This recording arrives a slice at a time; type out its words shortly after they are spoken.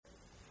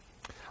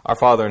Our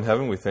Father in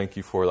heaven, we thank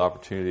you for the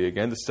opportunity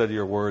again to study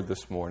your word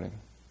this morning.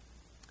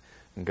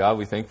 And God,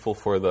 we're thankful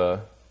for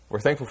the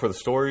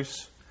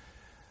stories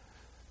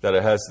that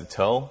it has to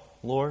tell,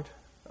 Lord.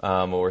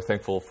 We're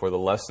thankful for the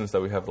lessons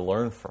that we have to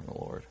learn from the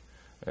Lord.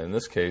 And in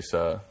this case,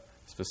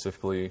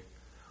 specifically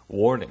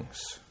warnings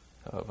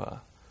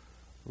of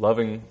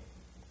loving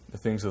the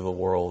things of the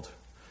world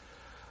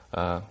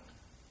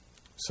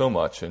so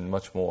much and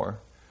much more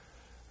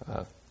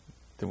that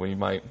we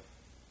might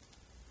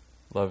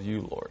love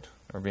you, Lord,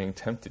 or being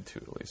tempted to,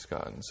 at least,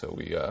 God. And so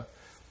we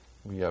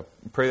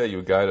pray that you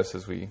would guide us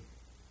as we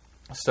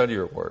study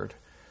your word.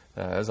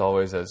 As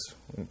always, as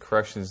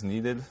correction is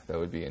needed, that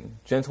would be in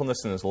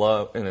gentleness and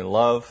in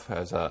love,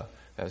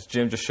 as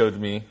Jim just showed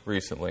me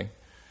recently.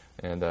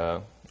 And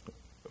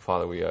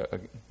Father, we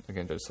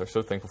again just are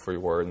so thankful for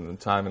your word and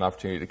the time and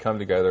opportunity to come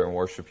together and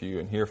worship you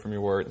and hear from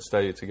your word and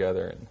study it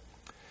together and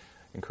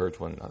encourage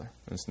one another.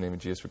 In the name of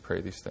Jesus, we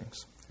pray these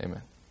things.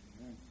 Amen.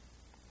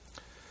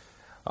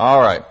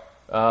 All right.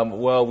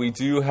 Well, we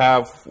do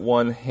have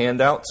one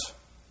handout.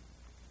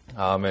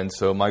 And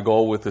so my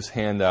goal with this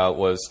handout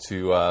was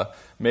to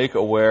make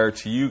aware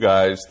to you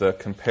guys the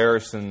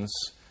comparisons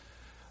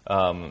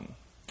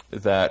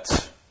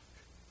that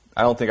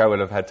I don't think I would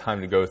have had time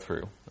to go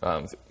through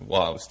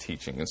while I was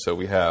teaching. And so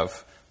we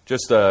have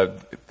just the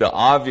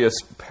obvious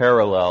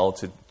parallel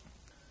to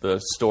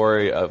the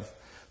story of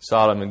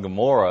Sodom and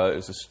Gomorrah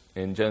is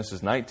in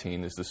Genesis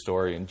 19 is the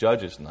story in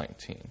Judges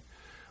 19,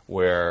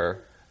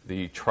 where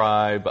the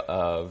tribe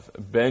of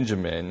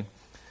Benjamin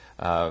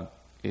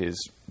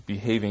is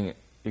behaving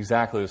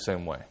exactly the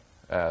same way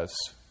as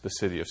the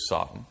city of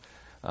Sodom.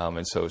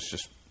 And so it's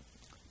just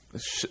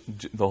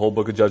the whole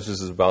book of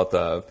Judges is about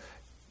the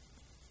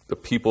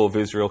people of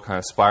Israel kind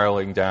of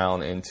spiraling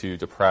down into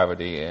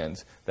depravity,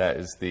 and that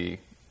is the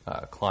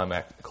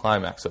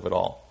climax of it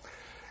all.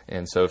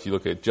 And so if you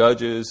look at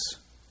Judges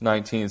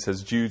 19, it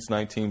says Jude's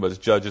 19, but it's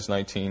Judges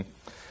 19.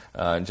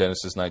 In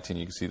Genesis 19,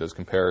 you can see those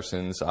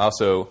comparisons. I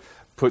also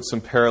put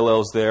some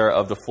parallels there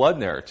of the flood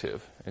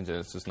narrative in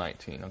Genesis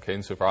 19. Okay,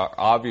 and so for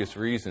obvious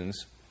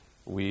reasons,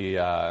 you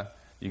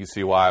can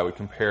see why I would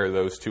compare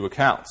those two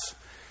accounts.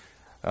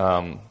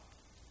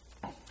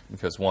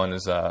 Because one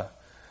is a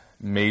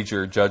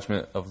major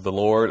judgment of the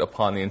Lord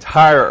upon the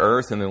entire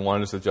earth, and then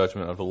one is the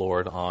judgment of the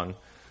Lord on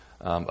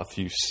a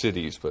few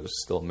cities, but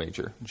it's still a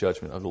major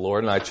judgment of the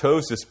Lord. And I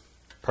chose this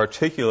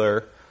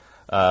particular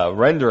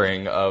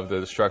rendering of the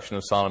destruction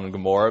of Sodom and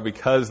Gomorrah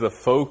because the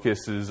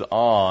focus is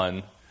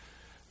on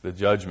the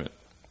judgment.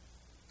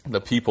 The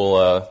people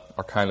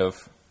are kind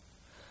of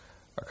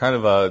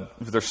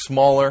they're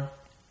smaller.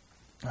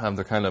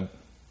 They're kind of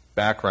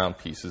background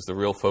pieces. The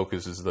real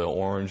focus is the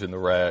orange and the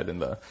red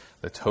and the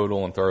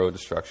total and thorough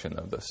destruction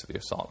of the city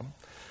of Sodom.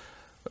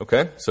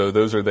 Okay, so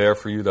those are there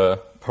for you to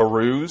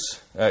peruse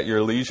at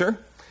your leisure.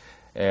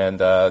 And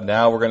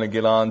now we're going to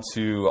get on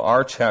to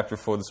our chapter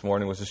for this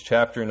morning, which is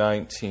chapter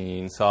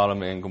 19,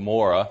 Sodom and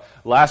Gomorrah.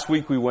 Last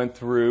week we went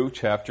through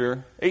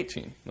chapter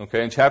 18.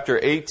 Okay, and chapter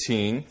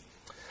 18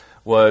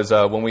 was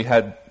when we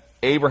had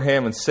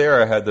Abraham and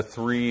Sarah had the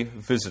three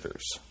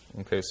visitors.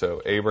 Okay,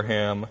 so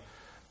Abraham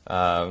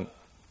saw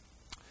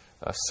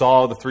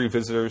the three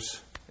visitors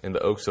in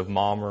the oaks of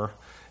Mamre,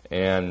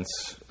 and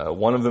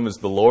one of them is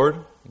the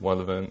Lord. One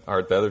of them,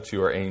 the other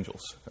two are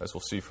angels, as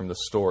we'll see from the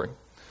story.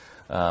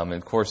 And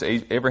of course,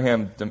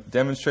 Abraham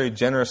demonstrated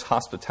generous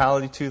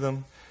hospitality to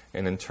them,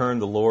 and in turn,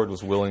 the Lord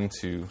was willing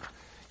to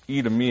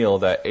eat a meal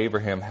that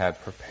Abraham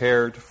had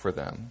prepared for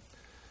them.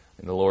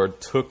 And the Lord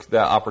took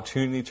that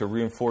opportunity to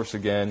reinforce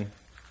again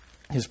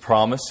his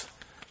promise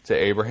to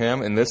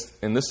Abraham, and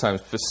this time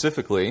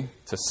specifically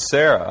to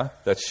Sarah,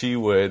 that she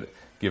would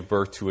give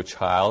birth to a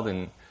child.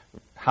 And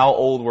how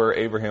old were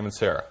Abraham and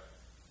Sarah?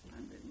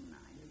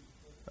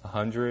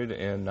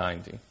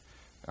 190.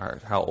 All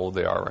right, how old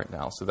they are right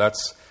now. So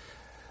that's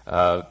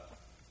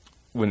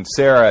when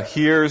Sarah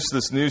hears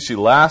this news, she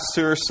laughs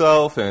to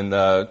herself, and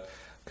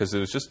because it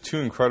was just too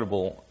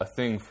incredible a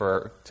thing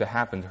to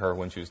happen to her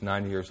when she was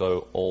 90 years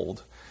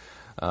old.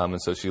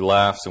 And so she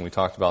laughs, and we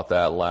talked about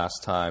that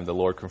last time. The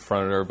Lord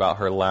confronted her about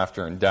her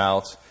laughter and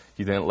doubt.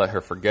 He didn't let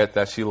her forget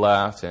that she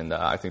laughed, and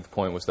I think the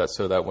point was that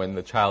so that when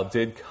the child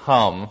did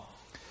come,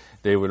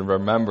 they would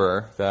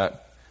remember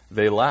that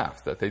they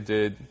laughed, that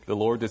the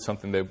Lord did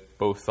something they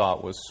both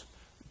thought was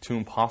too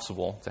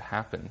impossible to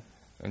happen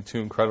and too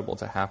incredible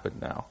to happen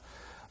now.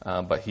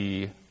 But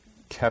he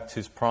kept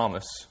his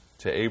promise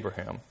to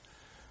Abraham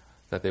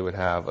that they would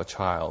have a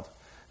child.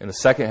 And the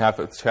second half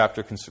of the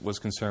chapter was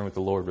concerned with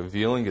the Lord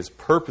revealing his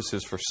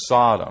purposes for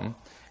Sodom,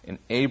 and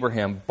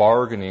Abraham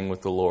bargaining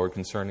with the Lord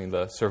concerning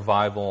the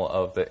survival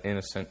of the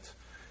innocent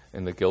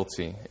and the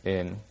guilty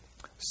in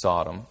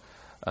Sodom.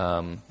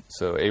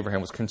 So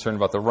Abraham was concerned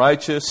about the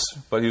righteous,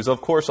 but he was,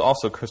 of course,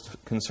 also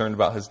concerned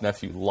about his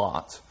nephew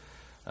Lot,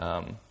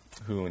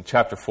 who in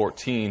chapter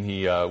 14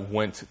 he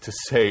went to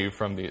save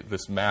from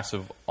this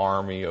massive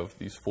army of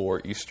these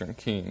four eastern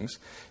kings.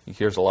 He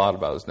hears a lot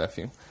about his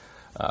nephew,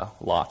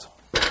 Lot.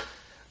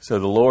 So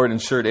the Lord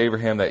assured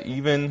Abraham that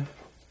even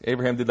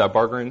Abraham did that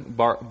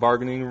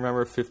bargaining,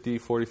 remember, 50,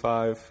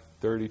 45,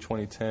 30,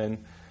 20,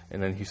 10,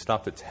 and then he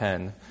stopped at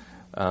 10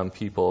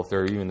 people. If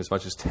there are even as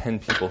much as 10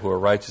 people who are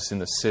righteous in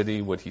the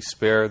city, would he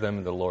spare them?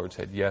 And the Lord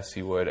said, yes,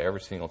 he would.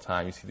 Every single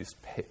time you see this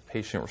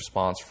patient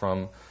response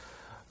from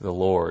the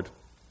Lord,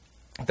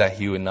 that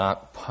he would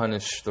not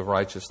punish the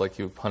righteous like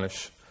he would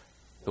punish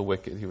the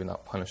wicked. He would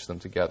not punish them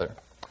together.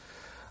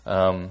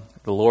 The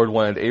Lord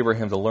wanted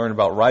Abraham to learn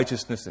about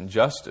righteousness and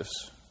justice,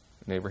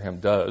 and Abraham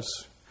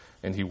does,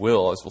 and he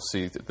will, as we'll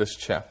see this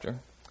chapter.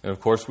 And of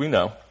course, we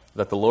know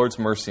that the Lord's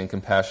mercy and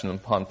compassion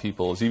upon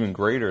people is even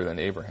greater than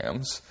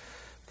Abraham's,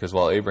 because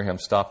while Abraham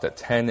stopped at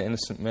 10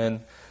 innocent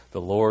men,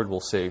 the Lord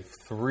will save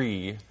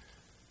 3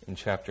 in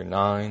chapter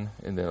 9.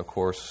 And then, of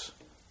course,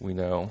 we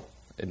know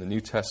in the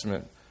New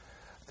Testament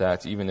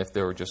that even if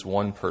there were just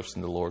one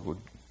person, the Lord would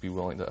be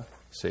willing to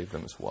save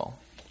them as well.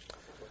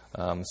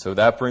 So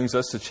that brings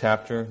us to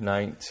chapter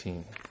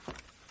 19.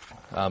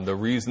 One of the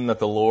reasons that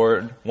the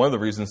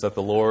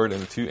Lord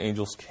and the 2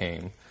 angels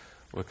came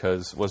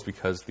was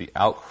because the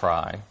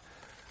outcry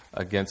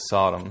against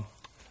Sodom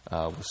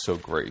was so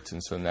great.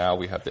 And so now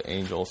we have the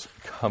angels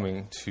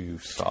coming to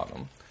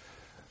Sodom.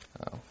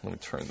 Let me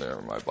turn there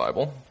in my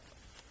Bible.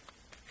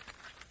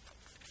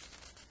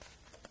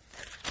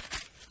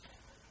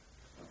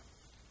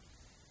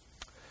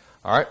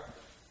 All right.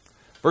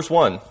 Verse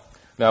 1.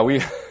 Now we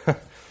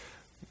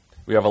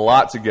have a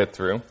lot to get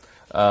through.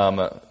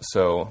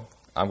 So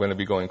I'm going to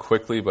be going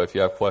quickly, but if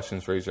you have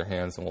questions, raise your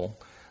hands and we'll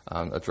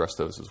address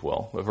those as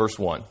well. But verse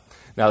 1.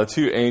 Now the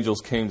 2 angels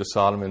came to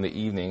Sodom in the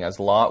evening as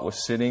Lot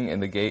was sitting in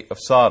the gate of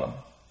Sodom.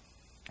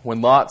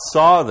 When Lot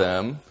saw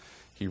them,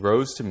 he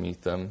rose to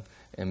meet them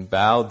and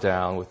bowed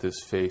down with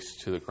his face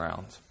to the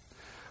ground.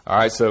 All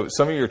right, so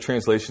some of your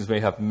translations may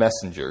have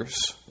messengers.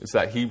 It's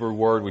that Hebrew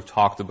word we've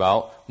talked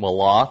about,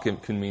 malach.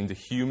 It can mean the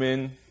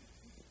human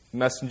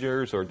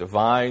messengers or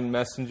divine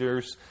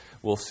messengers.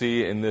 We'll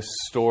see in this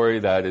story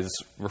that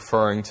is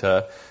referring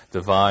to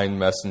divine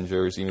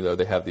messengers, even though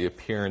they have the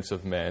appearance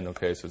of men.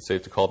 Okay, so it's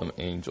safe to call them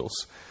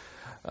angels.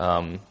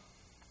 And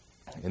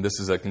this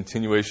is a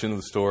continuation of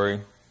the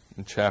story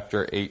in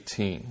chapter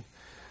 18.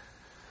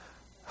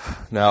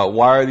 Now,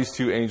 why are these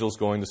 2 angels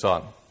going to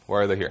Sodom?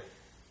 Why are they here?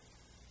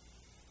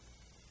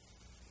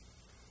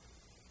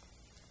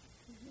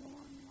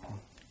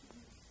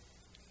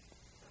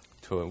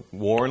 To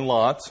warn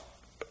Lot.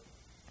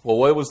 Well,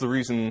 what was the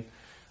reason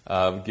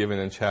given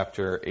in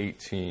chapter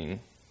 18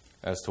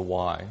 as to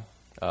why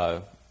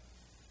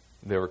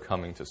they were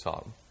coming to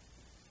Sodom?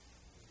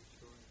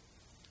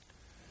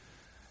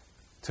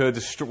 To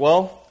destroy.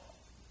 Well,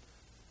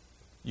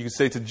 you could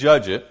say to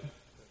judge it,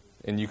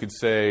 and you could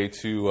say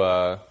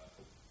to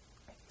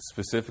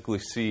specifically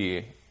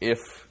see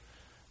if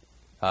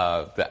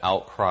the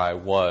outcry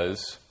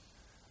was,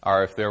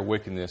 or if their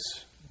wickedness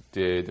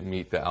did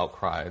meet the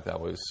outcry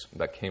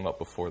that came up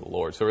before the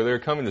Lord. So they were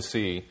coming to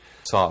see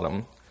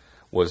Sodom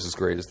was as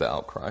great as the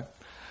outcry.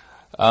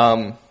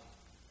 Kind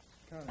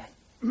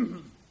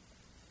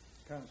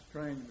of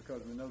strange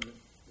because we know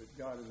that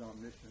God is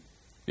omniscient.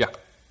 Yeah.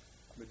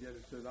 But yet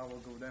it says, I will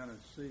go down and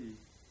see.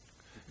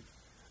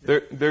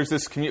 There's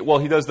this well,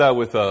 he does that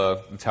with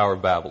the Tower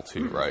of Babel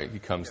too, right? He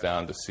comes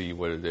down to see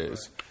what it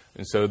is. Right.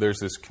 And so there's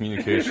this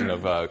communication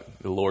of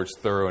the Lord's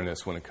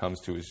thoroughness when it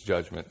comes to his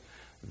judgment,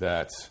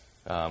 that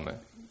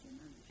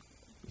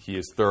he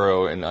is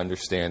thorough in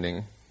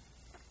understanding.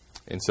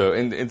 And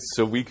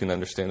so we can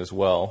understand as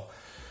well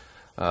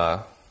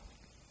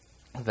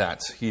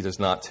that he does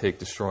not take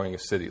destroying a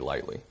city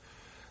lightly.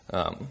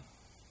 Let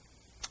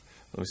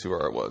me see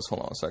where I was.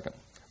 Hold on a second.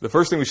 The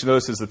first thing we should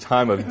notice is the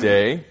time of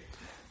day.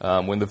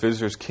 When the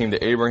visitors came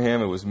to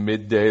Abraham, it was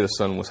midday. The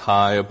sun was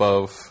high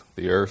above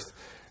the earth.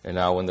 And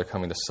now when they're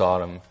coming to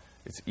Sodom,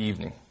 it's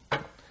evening.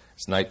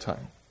 It's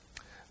nighttime.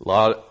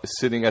 Lot is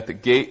sitting at the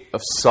gate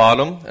of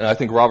Sodom. And I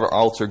think Robert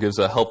Alter gives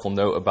a helpful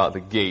note about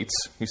the gates.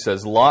 He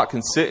says, Lot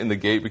can sit in the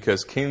gate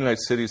because Canaanite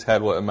cities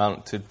had what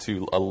amounted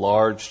to a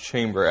large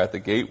chamber at the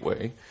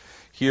gateway.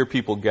 Here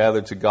people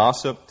gathered to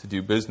gossip, to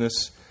do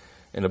business,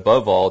 and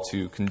above all,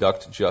 to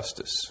conduct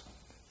justice.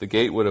 The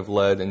gate would have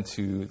led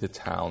into the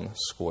town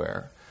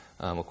square.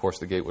 Of course,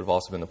 the gate would have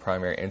also been the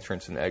primary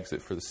entrance and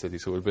exit for the city,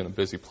 so it would have been a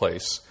busy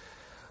place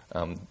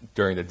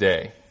during the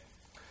day.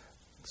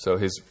 So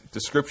his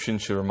description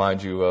should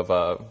remind you of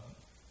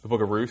the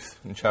book of Ruth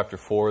in chapter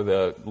 4,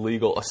 the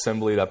legal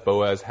assembly that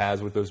Boaz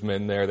has with those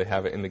men there. They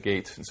have it in the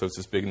gate, and so it's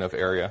this big enough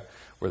area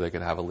where they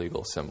could have a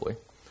legal assembly.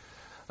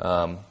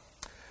 And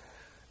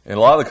a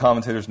lot of the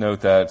commentators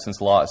note that since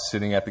Lot is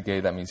sitting at the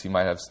gate, that means he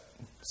might have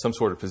some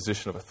sort of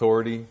position of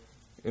authority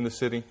in the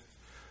city.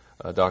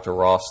 Dr.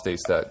 Ross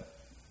states that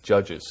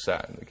judges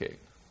sat in the gate.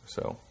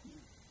 So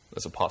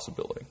that's a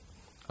possibility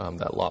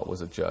that Lot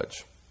was a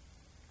judge.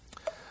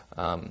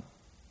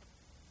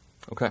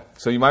 Okay,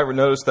 so you might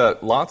notice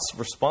that Lot's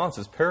response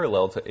is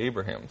parallel to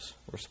Abraham's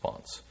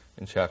response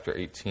in chapter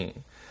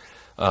 18.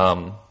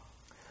 As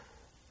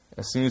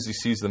soon as he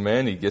sees the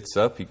men, he gets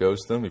up, he goes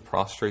to them, he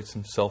prostrates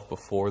himself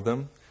before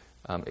them.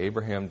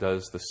 Abraham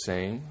does the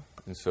same.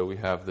 And so we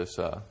have this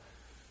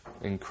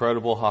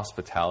incredible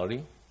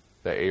hospitality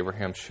that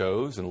Abraham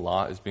shows, and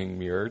Lot is being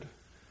mirrored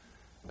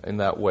in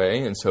that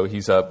way. And so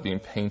he's being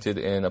painted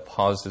in a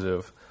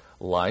positive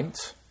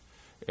light.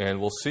 And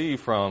we'll see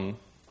from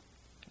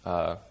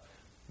that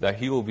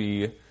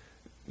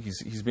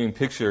he's being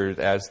pictured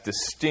as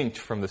distinct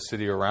from the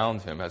city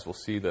around him, as we'll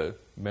see the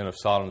men of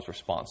Sodom's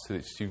response to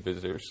these two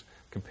visitors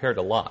compared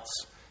to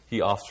Lot's. He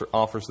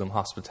offers them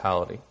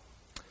hospitality.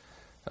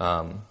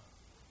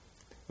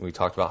 We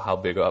talked about how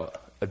big of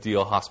a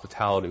deal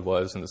hospitality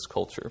was in this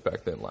culture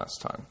back then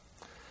last time.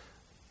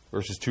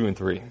 Verses 2 and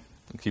 3.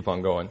 We'll keep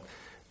on going.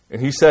 And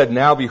he said,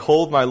 "Now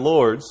behold, my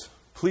lords,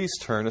 please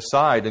turn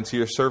aside into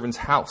your servant's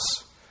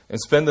house and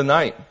spend the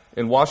night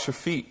and wash your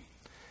feet.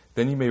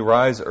 Then you may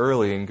rise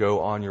early and go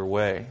on your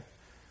way."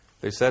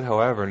 They said,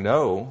 however,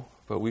 "No,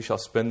 but we shall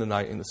spend the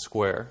night in the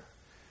square."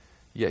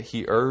 Yet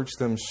he urged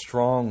them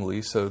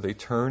strongly, so they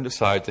turned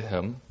aside to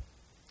him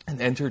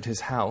and entered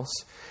his house,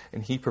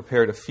 and he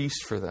prepared a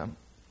feast for them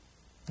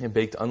and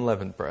baked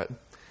unleavened bread,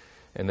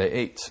 and they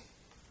ate.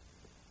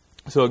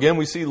 So again,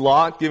 we see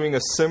Lot giving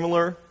a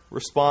similar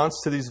response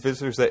to these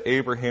visitors that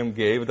Abraham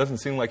gave. It doesn't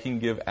seem like he can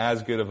give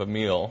as good of a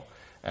meal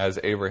as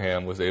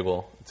Abraham was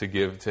able to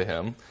give to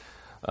him,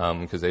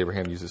 because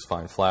Abraham uses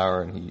fine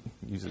flour and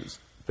he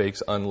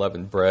bakes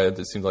unleavened bread.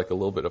 It seems like a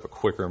little bit of a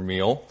quicker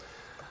meal.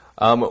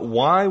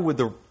 Why would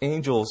the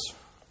angels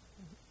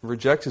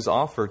reject his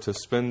offer to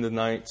spend the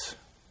night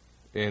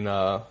in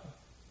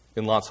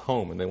Lot's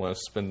home, and they want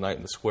to spend the night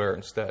in the square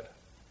instead?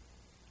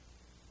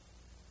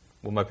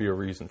 What might be a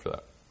reason for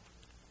that?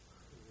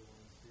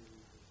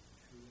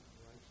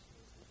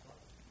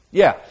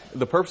 Yeah,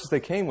 the purpose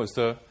they came was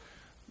to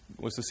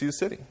see the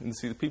city and to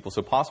see the people.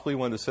 So possibly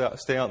wanted to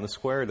stay out in the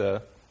square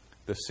to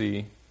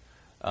see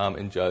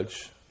and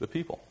judge the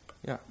people.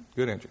 Yeah,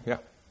 good, Andrew. Yeah,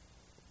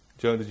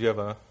 Joan, did you have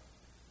a?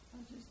 I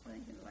was just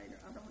thinking later.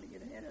 I don't want to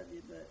get ahead of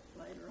you, but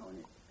later on,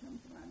 it come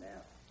to find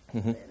out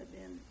Mm-hmm. if they'd have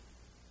been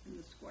in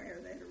the square,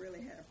 they'd have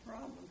really had a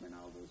problem when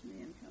all those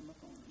men come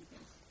upon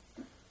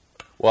them.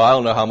 Well, I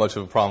don't know how much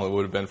of a problem it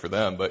would have been for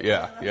them, but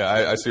yeah,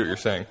 I see what you're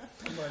saying.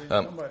 Somebody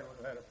would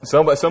have had a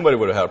problem. Somebody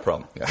would have had a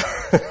problem. Yeah.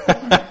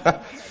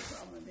 Problem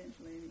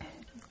eventually anyway.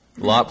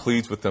 Lot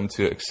pleads with them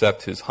to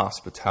accept his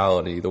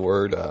hospitality. The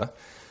word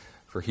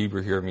for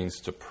Hebrew here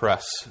means to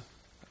press.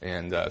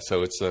 And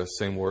so it's the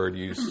same word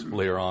used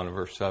later on in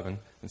verse 7.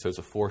 And so it's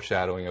a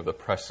foreshadowing of the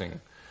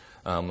pressing.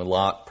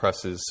 Lot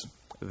presses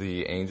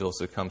the angels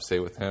to come stay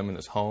with him in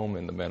his home,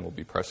 and the men will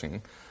be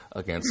pressing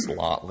against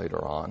Lot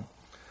later on.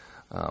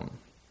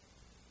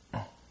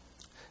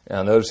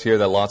 And notice here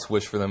that Lot's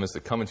wish for them is to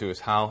come into his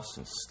house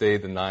and stay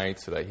the night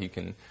so that he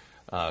can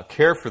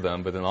care for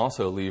them, but then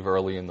also leave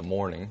early in the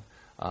morning.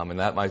 And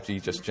that might be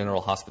just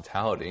general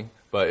hospitality.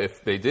 But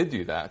if they did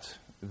do that,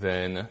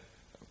 then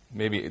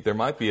maybe there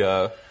might be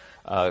a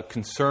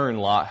concern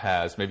Lot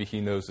has. Maybe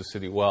he knows the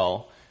city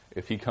well.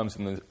 If he comes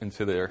into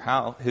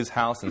his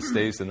house and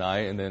stays the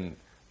night, and then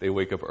they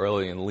wake up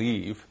early and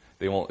leave,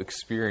 they won't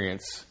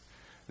experience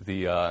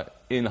the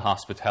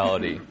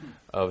inhospitality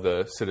of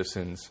the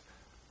citizens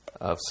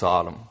of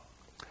Sodom.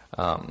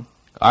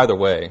 Either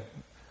way,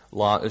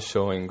 Lot is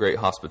showing great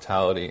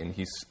hospitality, and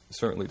he's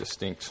certainly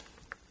distinct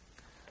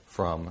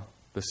from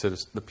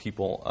the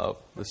people of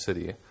the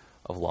city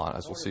of Lot,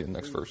 as we'll see in the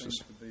next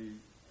verses.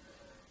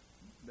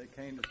 They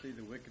came to see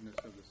the wickedness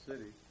of the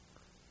city,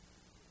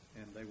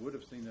 and they would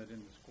have seen that in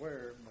the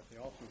square, but they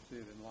also see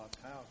it in Lot's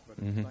house. But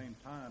at the same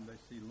time, they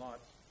see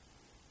Lot's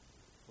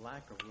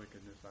lack of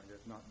wickedness, I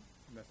guess, not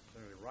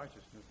necessarily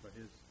righteousness, but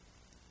his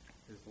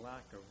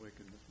lack of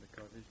wickedness,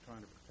 because he's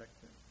trying to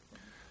protect them.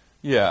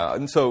 Yeah,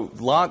 and so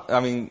Lot,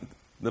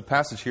 the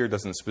passage here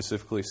doesn't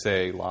specifically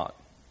say Lot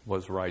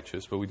was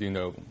righteous, but we do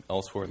know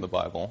elsewhere in the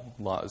Bible,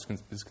 Lot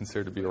is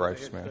considered to be a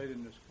righteous man. If they had stayed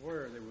in the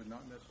square, they would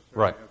not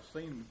necessarily have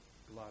seen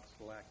Lot's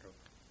lack of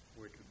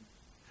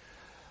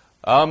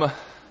wickedness.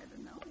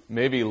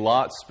 Maybe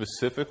Lot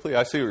specifically.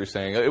 I see what you're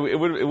saying. It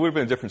would have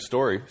been a different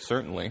story,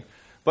 certainly.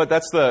 But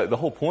that's the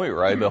whole point,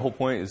 right? The whole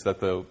point is that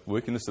the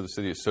wickedness of the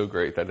city is so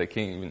great that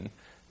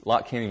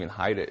Lot can't even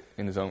hide it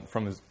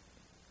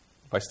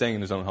by staying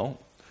in his own home.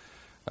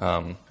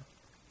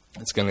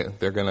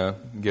 They're gonna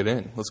get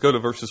in. Let's go to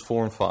verses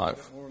 4 and 5.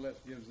 It more or less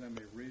gives them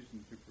a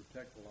reason to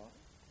protect Lot,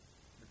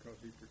 because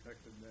he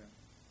protected them.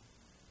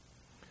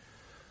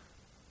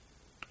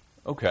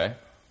 Okay.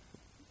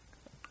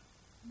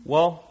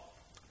 Well,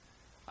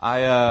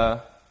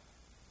 I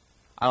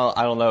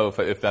don't know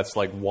if that's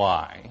like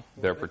why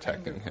they're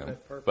protecting him,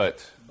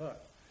 but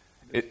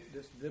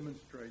this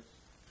demonstrates.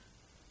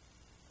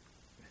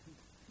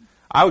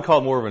 I would call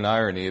it more of an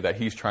irony that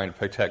he's trying to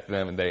protect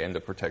them and they end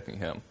up protecting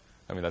him.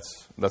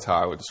 That's how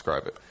I would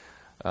describe it.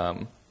 But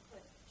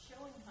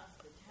showing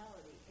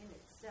hospitality in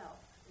itself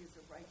is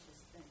a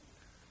righteous thing.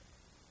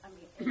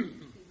 In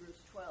Hebrews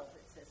 12,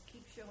 it says,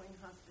 keep showing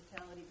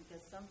hospitality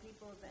because some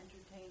people have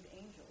entertained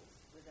angels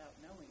without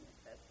knowing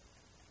it.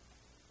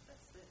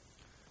 That's this.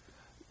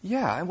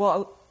 Yeah,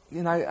 well,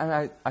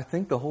 I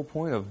think the whole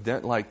point of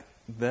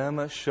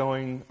them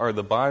showing, or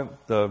the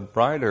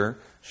bridegroom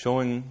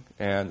showing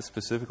and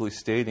specifically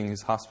stating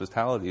his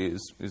hospitality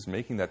is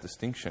making that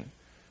distinction.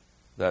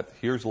 That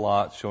here's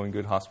Lot showing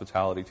good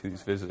hospitality to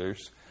these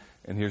visitors,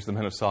 and here's the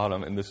men of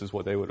Sodom, and this is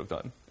what they would have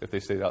done if they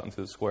stayed out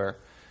into the square.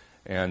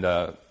 And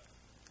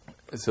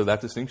so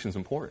that distinction is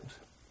important.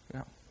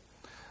 Yeah.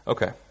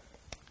 Okay.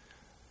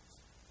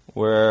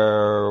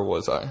 Where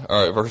was I?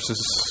 All right, verses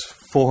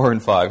 4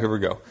 and 5. Here we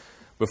go.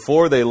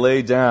 Before they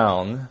lay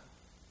down,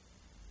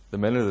 the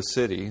men of the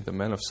city, the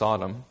men of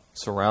Sodom,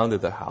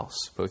 surrounded the house,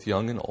 both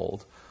young and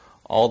old,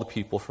 all the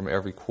people from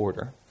every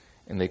quarter.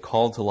 And they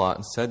called to Lot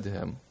and said to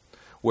him,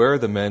 "Where are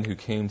the men who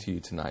came to you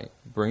tonight?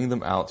 Bring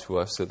them out to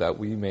us so that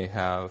we may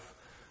have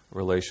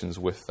relations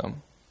with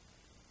them."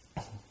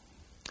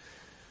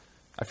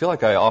 I feel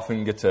like I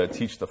often get to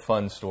teach the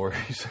fun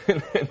stories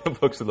in the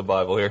books of the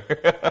Bible here.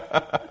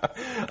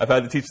 I've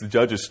had to teach the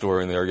Judges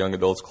story in their young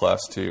adults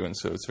class too, and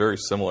so it's very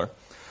similar.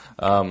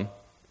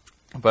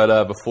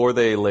 But before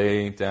they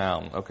lay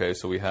down, okay,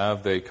 so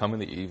they come in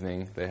the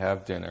evening, they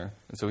have dinner,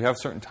 and so we have a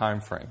certain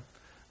time frame.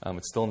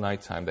 It's still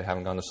nighttime, they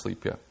haven't gone to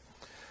sleep yet.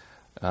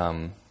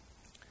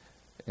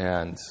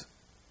 And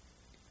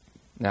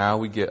now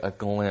we get a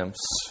glimpse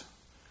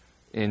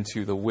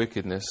into the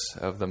wickedness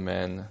of the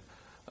men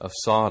of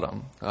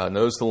Sodom.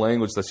 Notice the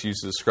language that's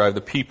used to describe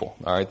the people.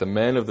 All right, the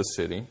men of the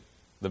city,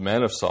 the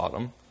men of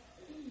Sodom,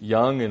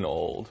 young and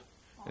old,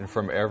 and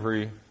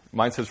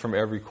mine says from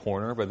every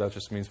corner, but that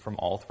just means from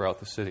all throughout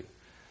the city.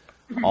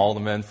 All the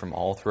men from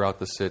all throughout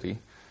the city,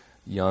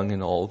 young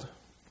and old.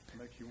 It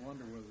makes you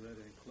wonder whether that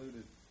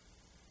included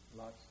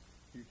Lot's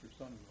future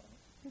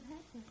son-in-laws. It had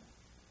to.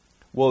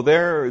 Well,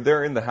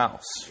 they're in the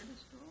house. They're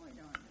destroyed,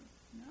 aren't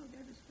they? No,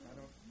 they're destroyed.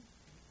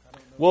 I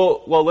don't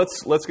know. Well,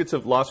 let's get to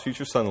Lot's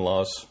future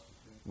son-in-laws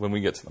when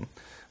we get to them.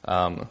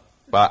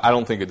 But I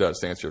don't think it does,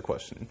 to answer your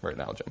question right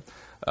now,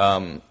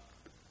 Jim.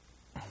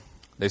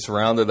 They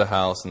surrounded the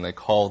house, and they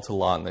called to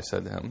Lot, and they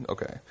said to him,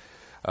 "Okay,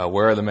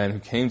 where are the men who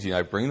came to you?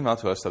 I bring them out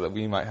to us so that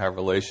we might have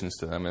relations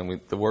to them." And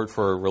the word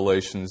for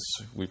relations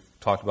we've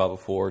talked about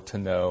before, to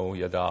know,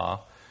 yada.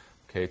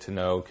 Okay, to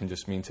know can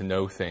just mean to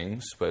know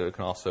things, but it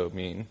can also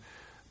mean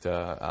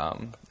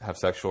to have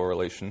sexual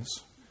relations.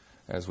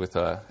 As with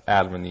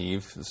Adam and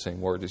Eve, the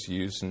same word is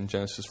used in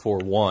Genesis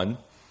 4:1.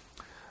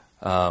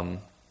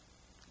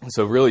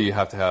 So really you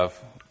have to have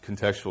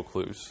contextual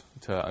clues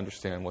to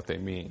understand what they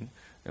mean.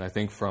 And I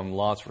think from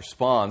Lot's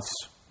response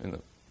in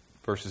the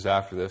verses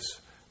after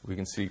this, we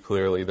can see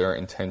clearly their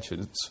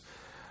intentions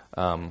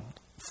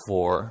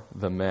for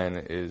the men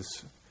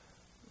is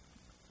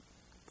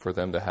for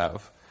them to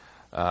have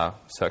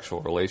sexual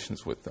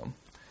relations with them.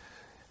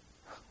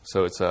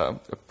 So it's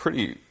a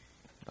pretty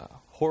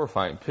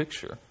horrifying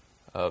picture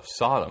of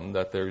Sodom,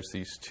 that there's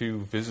these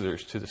two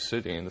visitors to the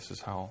city, and this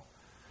is how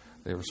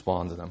they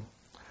respond to them.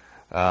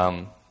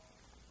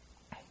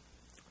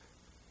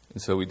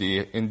 And so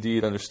we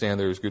indeed understand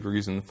there is good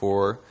reason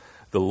for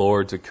the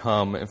Lord to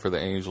come and for the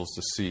angels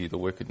to see the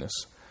wickedness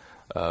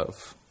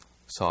of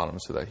Sodom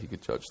so that he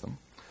could judge them.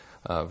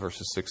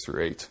 Verses 6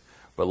 through 8.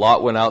 But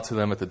Lot went out to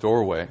them at the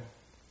doorway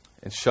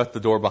and shut the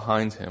door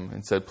behind him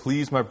and said,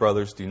 "Please, my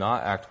brothers, do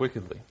not act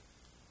wickedly."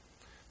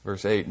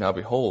 Verse 8, "Now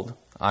behold,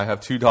 I have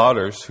 2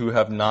 daughters who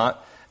have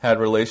not had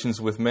relations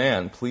with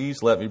man.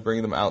 Please let me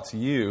bring them out to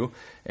you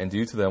and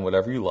do to them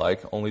whatever you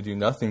like. Only do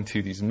nothing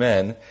to these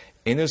men,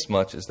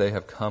 inasmuch as they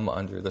have come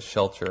under the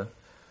shelter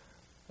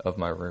of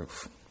my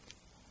roof."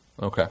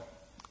 Okay.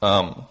 That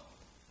I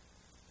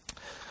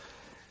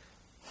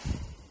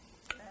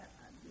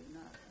do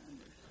not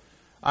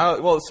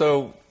understand. Well,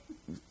 so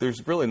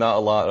there's really not a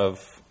lot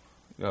of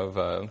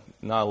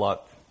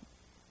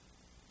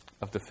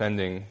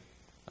defending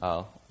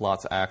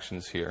Lot's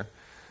actions here.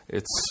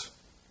 It's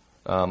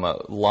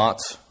Lot.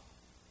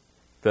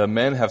 The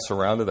men have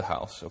surrounded the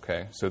house.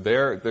 Okay, so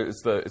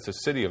it's a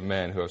city of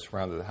men who have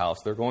surrounded the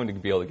house. They're going to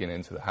be able to get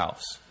into the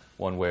house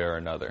one way or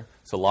another.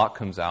 So Lot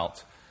comes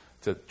out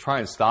to try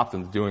and stop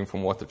them doing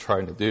from what they're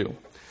trying to do.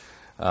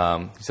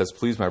 He says,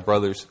 "Please, my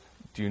brothers,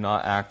 do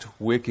not act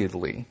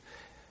wickedly."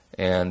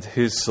 And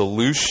his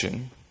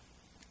solution,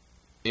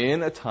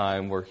 in a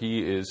time where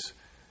he is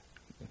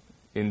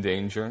in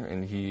danger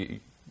and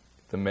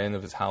the men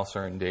of his house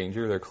are in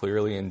danger, they're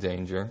clearly in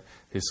danger,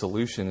 his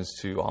solution is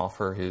to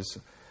offer his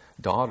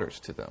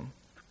daughters to them,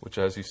 which,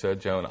 as you said,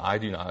 Joan, I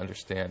do not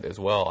understand as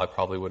well. I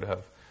probably would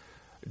have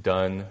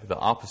done the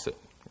opposite,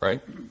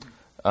 right?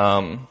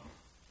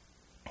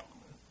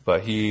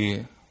 But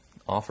he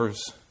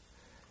offers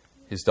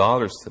his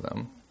daughters to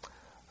them.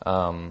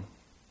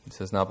 He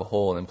says, "Now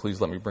behold, and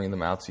please let me bring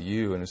them out to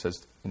you." And it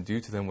says, "And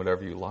do to them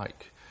whatever you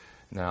like."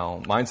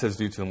 Now, mine says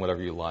do to them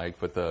whatever you like,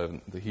 but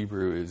the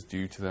Hebrew is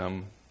do to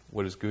them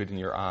what is good in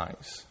your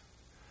eyes,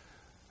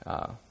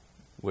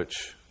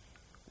 which,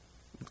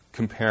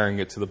 comparing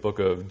it to the book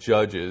of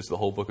Judges, the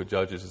whole book of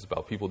Judges is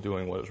about people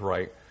doing what is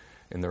right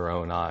in their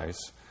own eyes.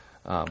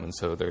 And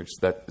so it's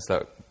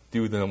that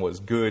do them what is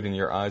good in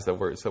your eyes,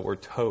 it's that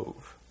word tov.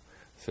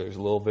 So there's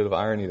a little bit of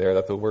irony there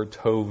that the word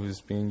tov is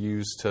being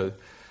used to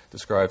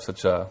describe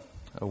such a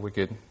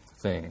wicked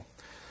thing.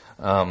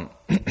 Again,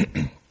 I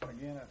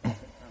think that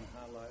kind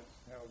of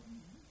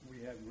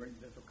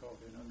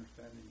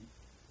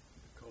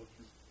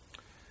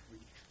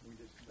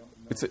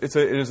it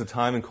is a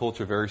time and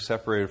culture very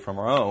separated from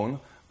our own.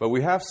 But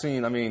we have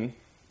seen, I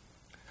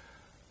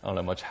don't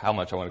know how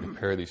much I want to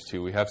compare these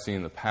two. We have seen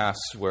in the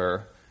past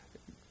where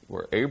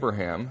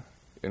Abraham,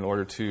 in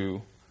order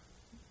to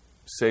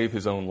save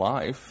his own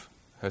life,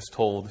 has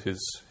told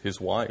his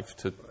wife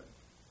to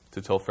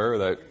tell Pharaoh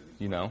that,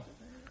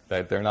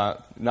 that they're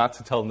not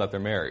to tell them that they're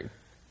married,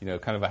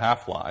 kind of a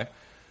half lie,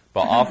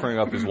 but offering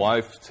up his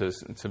wife to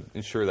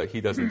ensure that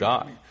he doesn't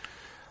die.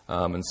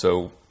 And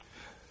so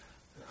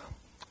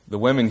the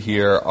women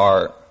here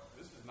are...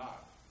 This is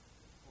not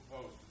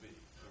proposed to be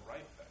the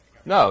right thing.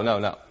 No. It's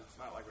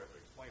not like we have to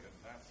explain it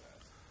in that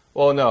sense.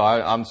 Well, no,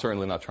 I'm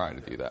certainly not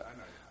trying to do that.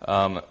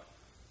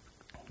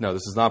 No,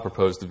 this is not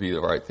proposed to be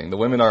the right thing. The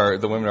women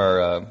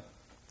are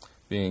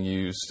being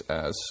used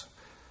as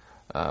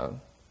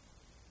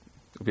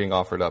being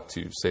offered up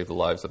to save the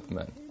lives of the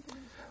men.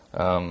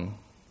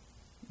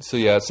 So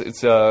yeah,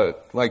 it's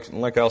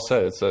like Al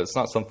said, it's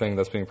not something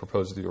that's being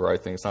proposed to do the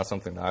right thing. It's not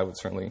something that I would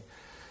certainly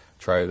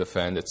try to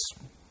defend. It's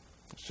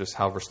just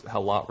how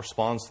Lot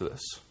responds to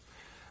this.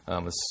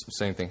 The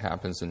same thing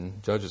happens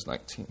in Judges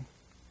 19.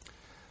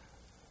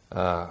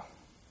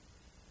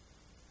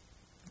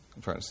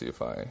 I'm trying to see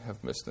if I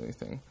have missed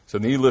anything. So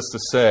needless to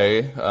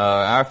say,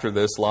 after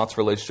this, Lot's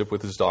relationship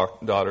with his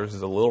daughters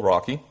is a little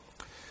rocky.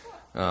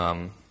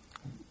 And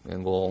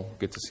we'll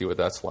get to see what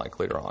that's like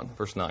later on.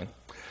 Verse 9.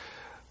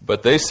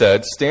 But they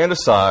said, stand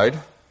aside.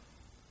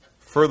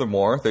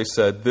 Furthermore, they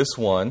said, this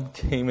one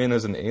came in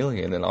as an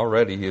alien, and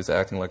already he is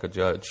acting like a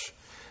judge.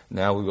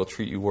 Now we will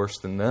treat you worse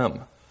than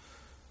them.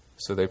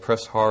 So they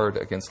pressed hard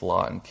against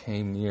Lot and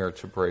came near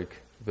to break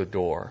the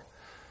door.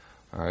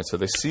 All right, so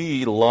they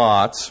see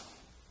Lot.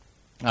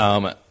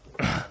 They're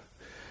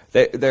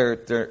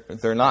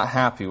not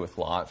happy with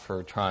Lot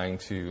for trying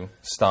to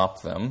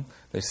stop them.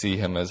 They see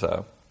him as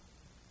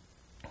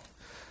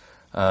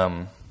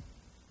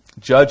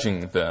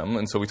judging them.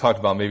 And so we talked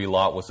about maybe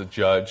Lot was a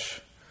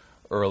judge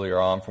earlier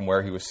on from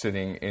where he was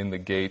sitting in the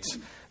gates.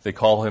 They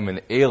call him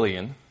an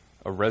alien,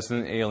 a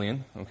resident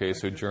alien,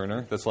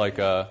 sojourner. That's like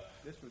a...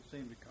 This would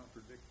seem to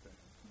contradict that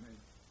to me.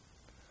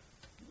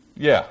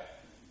 Yeah,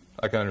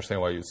 I can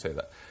understand why you would say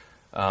that.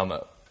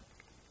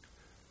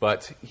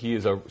 But he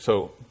is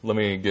so let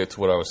me get to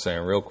what I was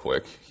saying real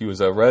quick. He was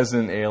a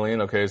resident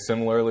alien,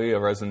 similarly, a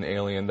resident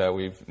alien that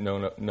we've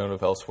known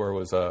of elsewhere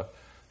was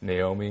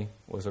Naomi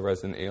was a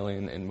resident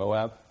alien in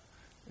Moab,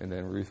 and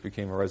then Ruth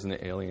became a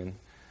resident alien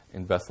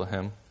in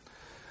Bethlehem.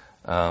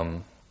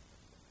 But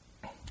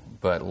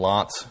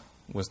Lot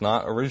was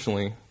not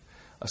originally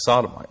a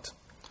sodomite.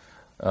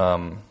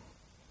 So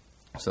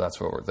that's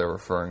what they're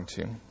referring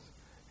to.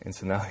 And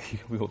so now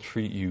we will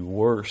treat you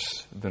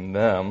worse than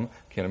them.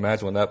 Can't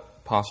imagine what that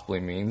possibly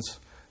means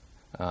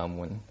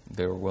when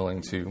they were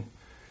willing to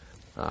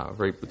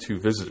rape the two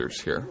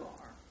visitors here.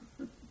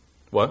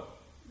 What?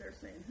 They're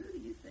saying, who do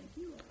you think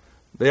you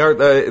are?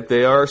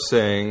 They are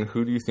saying,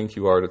 who do you think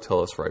you are to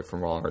tell us right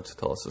from wrong or to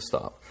tell us to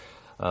stop?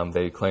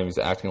 They claim he's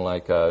acting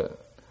like a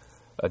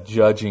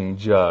judging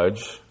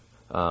judge.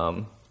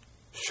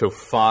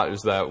 Shofat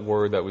is that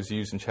word that was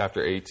used in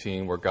chapter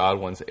 18 where God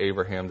wants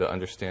Abraham to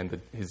understand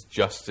his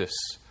justice.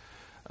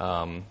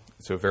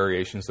 So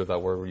variations of that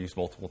word were used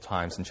multiple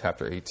times in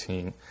chapter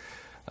 18.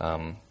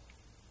 And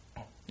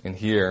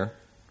here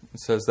it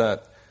says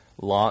that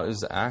Lot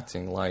is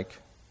acting like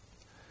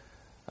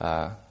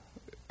a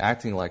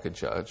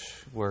judge,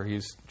 where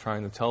he's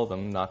trying to tell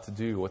them not to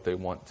do what they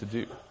want to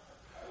do.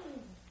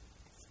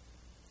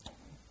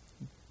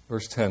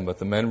 Verse 10, but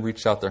the men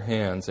reached out their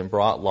hands and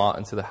brought Lot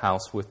into the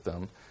house with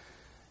them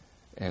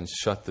and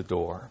shut the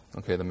door.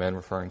 The men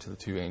referring to the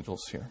two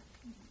angels here.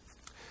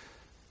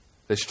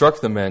 They struck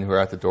the men who were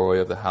at the doorway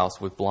of the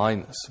house with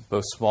blindness,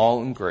 both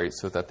small and great,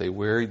 so that they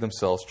wearied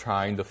themselves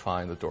trying to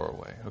find the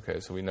doorway.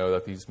 So we know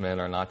that these men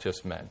are not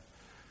just men.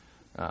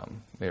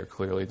 They are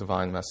clearly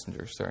divine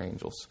messengers. They're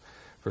angels.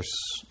 Verse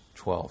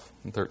 12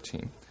 and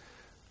 13.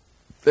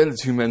 Then the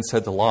two men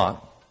said to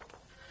Lot,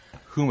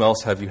 whom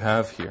else have you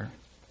here?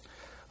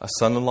 A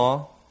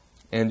son-in-law,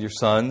 and your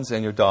sons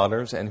and your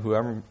daughters, and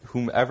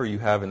whomever you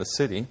have in the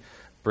city,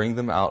 bring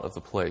them out of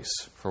the place,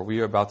 for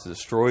we are about to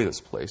destroy this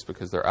place,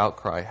 because their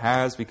outcry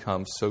has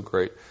become so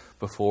great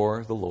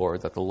before the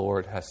Lord that the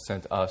Lord has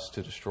sent us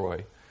to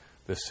destroy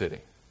this city.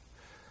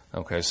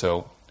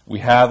 So we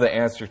have the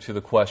answer to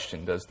the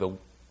question, does the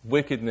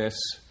wickedness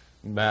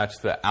match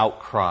the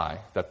outcry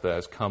that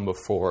has come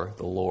before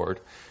the Lord?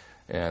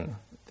 And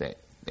the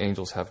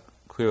angels have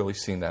clearly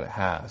seen that it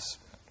has.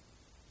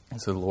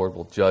 And so the Lord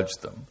will judge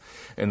them.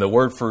 And the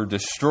word for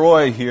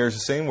destroy here is the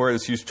same word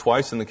that's used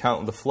twice in the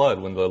account of the flood,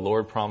 when the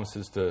Lord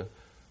promises to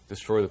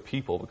destroy the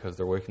people because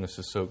their wickedness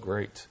is so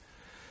great.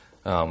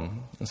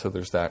 And so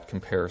there's that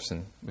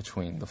comparison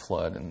between the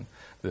flood and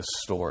this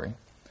story.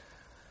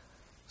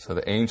 So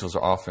the angels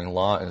are offering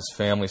Lot and his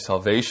family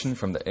salvation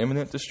from the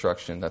imminent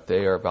destruction that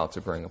they are about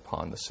to bring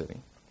upon the city.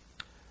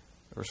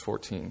 Verse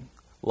 14.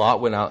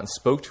 Lot went out and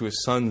spoke to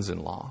his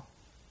sons-in-law,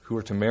 who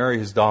were to marry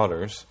his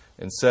daughters,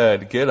 and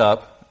said, get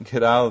up,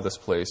 get out of this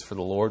place, for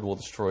the Lord will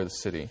destroy the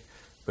city.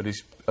 But he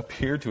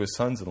appeared to his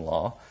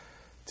sons-in-law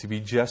to be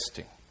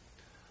jesting.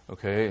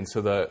 Okay, and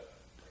so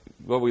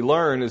what we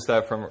learn is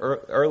that from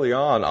early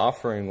on,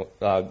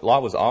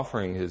 Lot was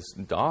offering his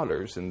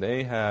daughters, and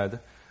they had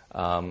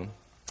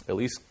at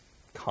least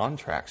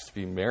contracts to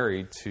be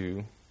married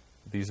to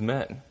these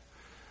men.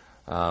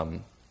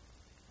 And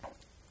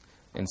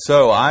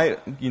so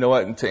you know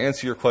what, to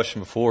answer your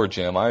question before,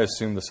 Jim, I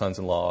assume the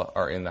sons-in-law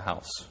are in the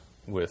house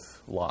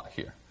with Lot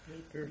here. It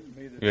appears to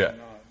me that Yeah. they're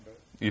not, but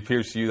It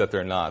appears to you that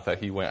they're not, that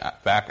he went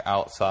back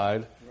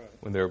outside Right.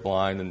 when they were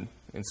blind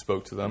and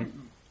spoke to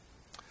them.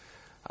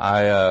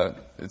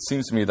 It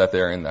seems to me that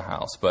they're in the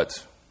house,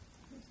 but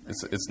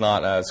it's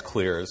not as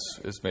clear as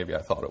maybe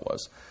I thought it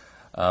was.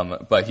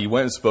 But he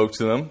went and spoke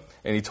to them,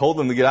 and he told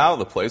them to get out of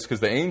the place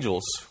because the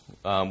angels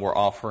were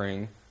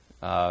offering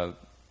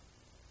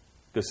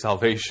the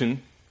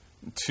salvation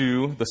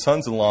to the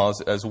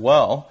sons-in-laws as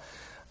well.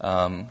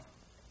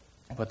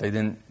 But they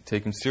didn't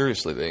take him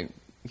seriously.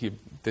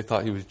 They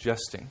thought he was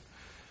jesting.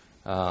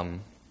 Or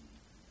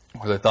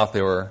they thought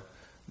they were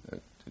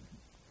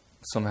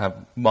somehow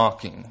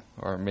mocking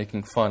or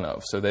making fun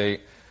of. So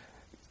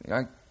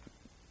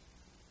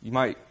you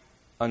might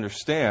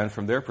understand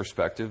from their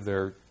perspective,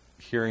 they're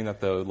hearing that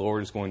the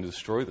Lord is going to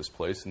destroy this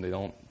place, and they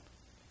don't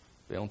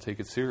take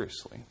it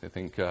seriously. They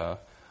think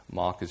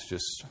Lot is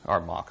just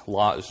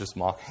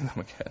mocking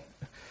them again.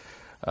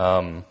 I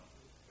think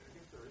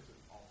there is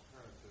an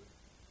alternative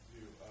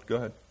view of Go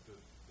ahead.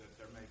 that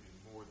there may be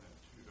more than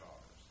two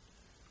daughters.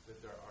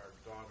 That there are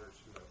daughters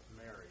who have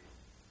married,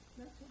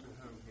 to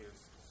whom he is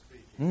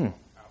speaking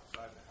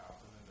outside the house,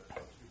 and then there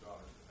are two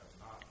daughters that have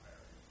not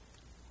married.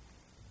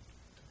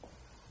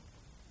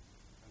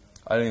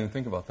 I didn't even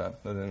think about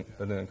that. That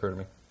didn't occur to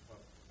me. Well,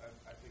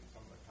 I think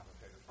some of the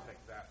commentators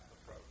take that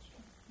approach,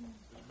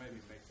 which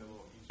maybe makes it a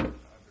little easier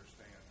to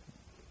understand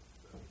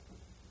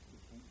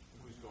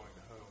who's going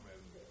to whom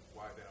and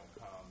why they don't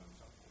come and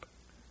so forth.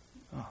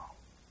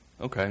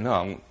 Okay,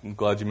 no, I'm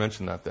glad you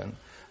mentioned that then.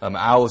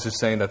 Al was just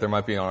saying that there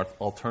might be an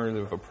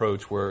alternative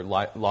approach where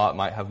Lot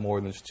might have more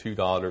than just two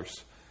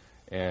daughters,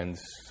 and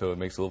so it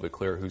makes it a little bit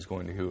clearer who's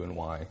going to who and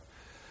why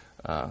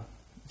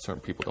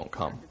certain people don't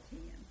come.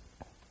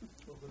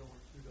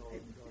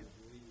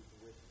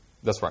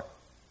 That's right.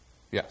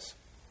 Yes.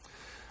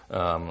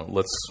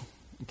 Let's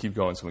keep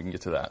going so we can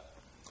get to that.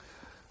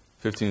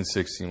 15 and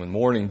 16. When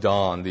morning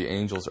dawned, the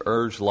angels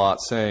urged Lot,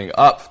 saying,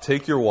 "Up,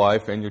 take your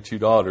wife and your two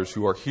daughters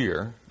who are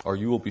here, or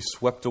you will be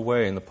swept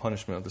away in the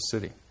punishment of the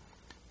city."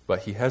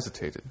 But he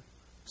hesitated.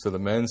 So the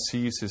men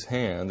seized his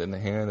hand and the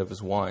hand of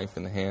his wife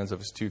and the hands of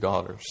his two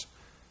daughters,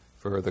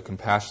 for the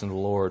compassion of the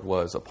Lord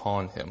was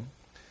upon him.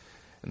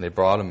 And they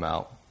brought him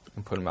out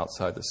and put him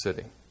outside the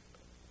city.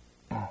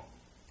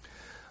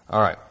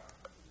 All right.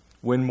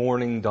 When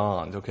morning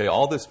dawned. Okay,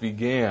 all this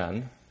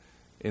began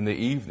in the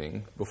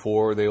evening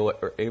before they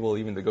were able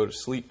even to go to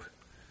sleep.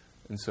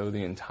 And so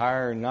the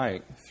entire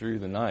night, through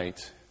the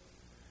night,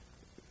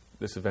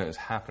 this event is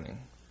happening.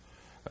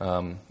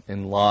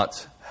 And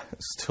Lot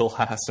still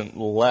hasn't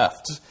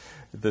left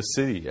the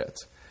city yet.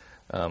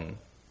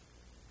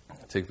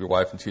 Take your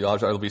wife and two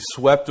daughters. It'll be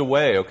swept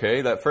away,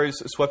 okay? That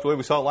phrase, swept away,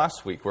 we saw it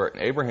last week, where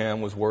Abraham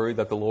was worried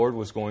that the Lord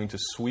was going to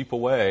sweep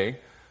away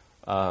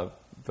the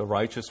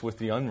righteous with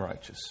the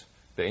unrighteous.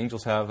 The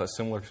angels have a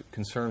similar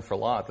concern for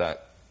Lot,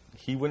 that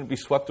he wouldn't be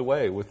swept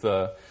away with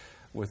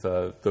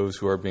those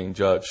who are being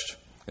judged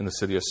in the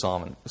city of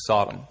Sodom.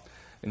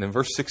 And then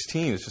verse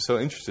 16 is just so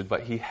interesting,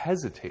 but he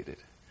hesitated.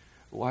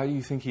 Why do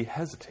you think he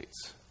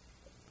hesitates?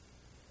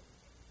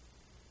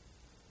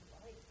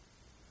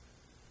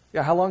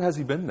 Yeah, how long has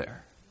he been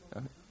there?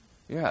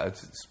 Yeah,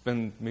 it's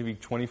been maybe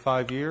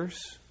 25 years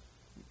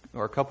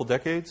or a couple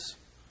decades.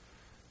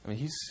 I mean,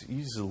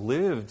 he's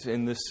lived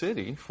in this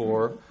city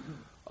for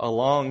a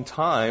long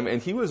time,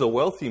 and he was a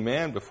wealthy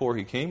man before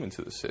he came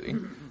into the city.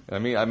 I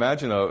mean, I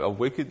imagine a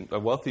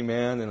wealthy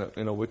man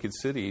in a wicked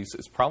city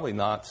is probably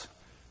not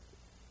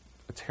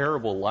a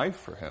terrible life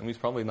for him. He's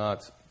probably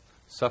not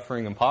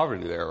suffering in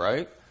poverty there,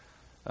 right?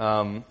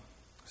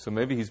 So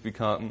maybe he's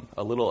become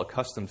a little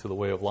accustomed to the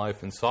way of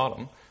life in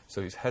Sodom,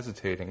 so he's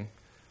hesitating,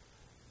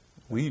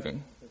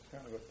 leaving. It's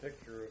kind of a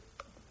picture of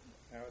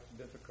how it's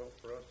difficult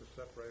for us to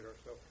separate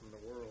ourselves from the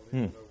world,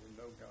 even though we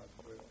know God's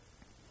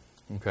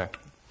will. Okay.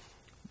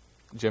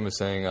 Jim is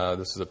saying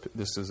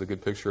this is a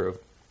good picture of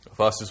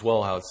us as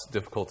well, how it's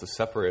difficult to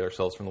separate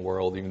ourselves from the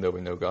world, even though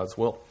we know God's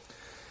will.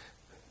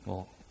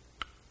 Well,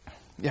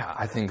 yeah,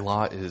 I think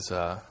Lot is,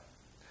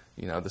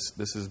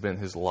 this has been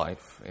his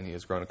life, and he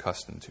has grown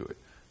accustomed to it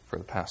for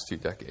the past 2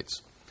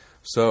 decades.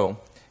 So,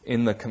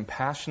 in the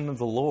compassion of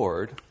the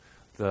Lord,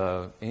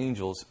 the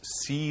angels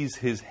seize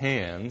his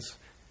hands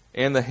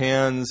and the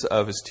hands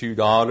of his 2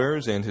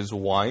 daughters and his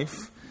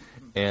wife,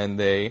 and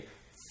they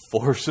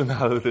force him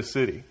out of the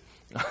city.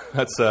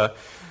 That's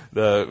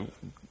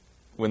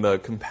when the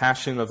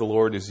compassion of the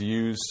Lord is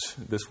used,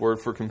 this word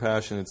for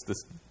compassion, it's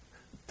this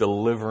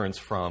deliverance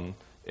from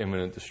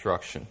imminent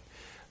destruction.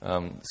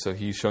 So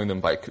he's showing them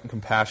by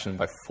compassion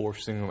by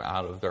forcing them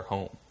out of their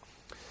home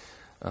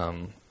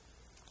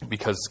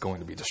because it's going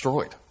to be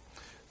destroyed.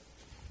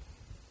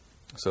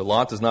 So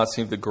Lot does not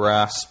seem to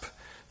grasp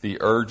the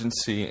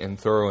urgency and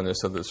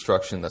thoroughness of the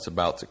destruction that's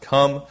about to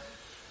come.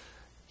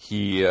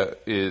 He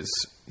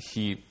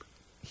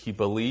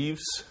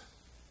believes,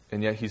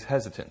 and yet he's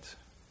hesitant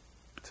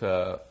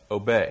to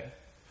obey.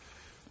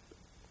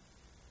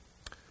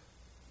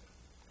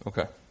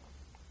 Okay.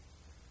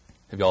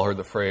 Have y'all heard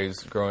the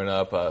phrase growing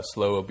up,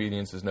 slow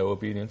obedience is no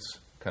obedience?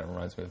 Kind of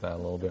reminds me of that a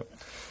little bit.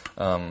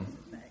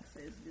 Max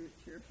says, do it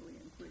cheerfully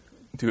and quickly.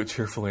 Do it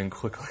cheerfully and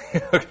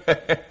quickly.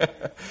 Okay.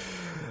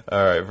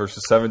 All right,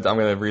 verses 7. I'm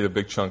going to read a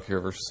big chunk here,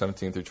 verses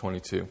 17 through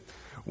 22.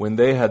 When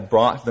they had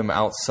brought them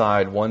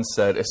outside, one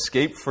said,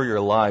 "Escape for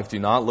your life. Do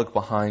not look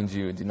behind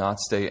you, and do not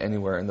stay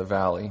anywhere in the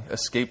valley.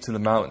 Escape to the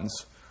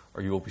mountains,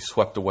 or you will be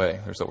swept away."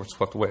 There's that word,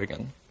 swept away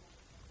again.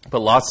 But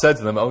Lot said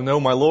to them, "Oh no,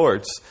 my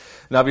lords.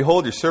 Now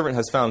behold, your servant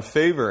has found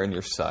favor in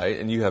your sight,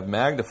 and you have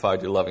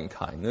magnified your loving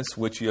kindness,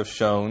 which you have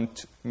shown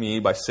to me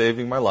by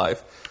saving my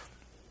life.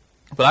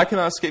 But I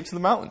cannot escape to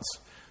the mountains,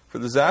 for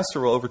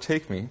disaster will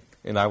overtake me,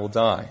 and I will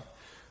die.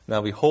 Now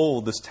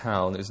behold, this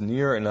town is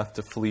near enough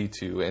to flee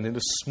to, and it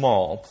is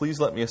small. Please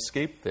let me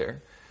escape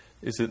there.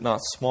 Is it not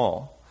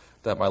small,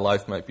 that my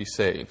life might be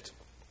saved?"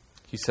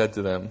 He said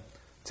to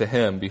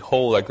him,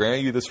 "Behold, I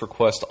grant you this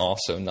request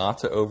also, not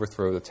to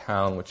overthrow the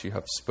town which you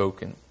have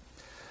spoken.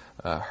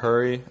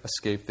 Hurry,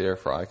 escape there,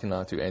 for I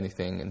cannot do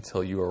anything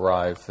until you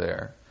arrive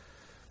there."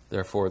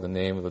 Therefore, the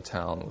name of the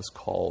town was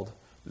called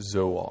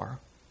Zoar.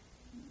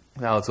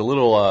 Now, it's a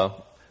little,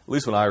 at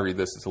least when I read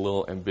this, it's a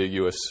little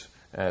ambiguous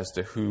as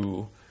to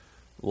who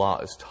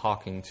Lot is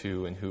talking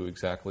to and who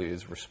exactly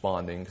is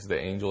responding, because the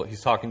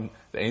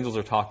angels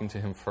are talking to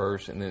him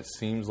first, and it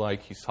seems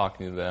like he's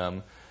talking to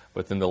them.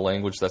 But then the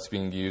language that's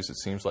being used, it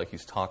seems like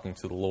he's talking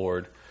to the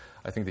Lord.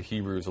 I think the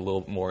Hebrew is a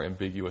little more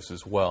ambiguous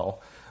as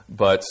well.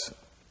 But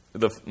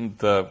the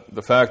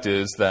fact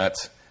is that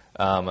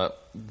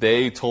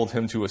they told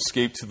him to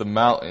escape to the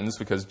mountains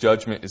because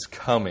judgment is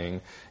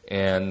coming.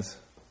 And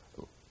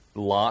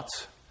Lot,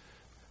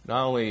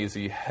 not only is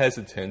he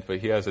hesitant, but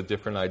he has a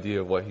different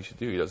idea of what he should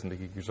do. He doesn't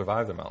think he can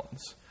survive the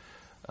mountains.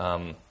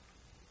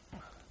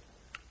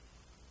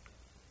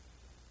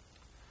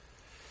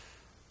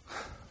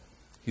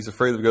 He's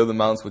afraid to go to the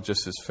mountains with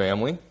just his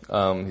family.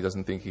 He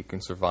doesn't think he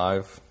can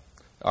survive,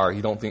 or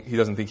he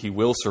doesn't think he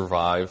will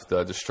survive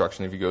the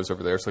destruction if he goes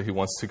over there. So he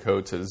wants to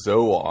go to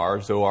Zoar.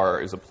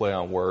 Zoar is a play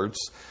on words.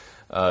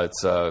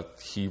 It's a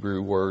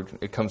Hebrew word.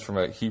 It comes from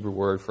a Hebrew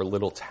word for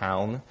little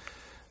town.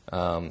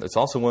 It's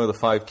also one of the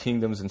 5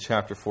 kingdoms in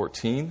chapter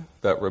 14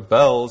 that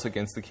rebels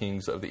against the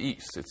kings of the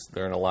east.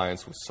 They're in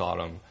alliance with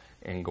Sodom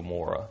and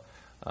Gomorrah.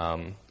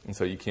 And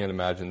so you can't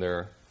imagine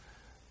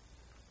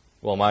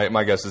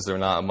my guess is they're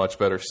not a much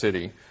better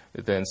city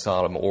than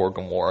Sodom or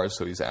Gomorrah,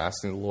 so he's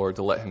asking the Lord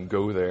to let him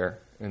go there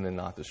and then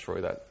not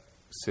destroy that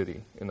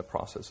city in the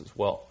process as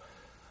well.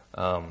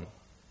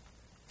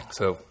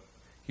 So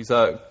he's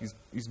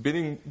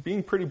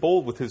being pretty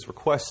bold with his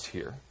request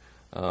here,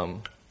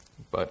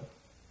 but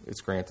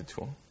it's granted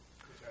to him.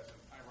 Which has an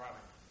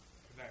ironic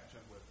connection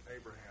with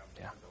Abraham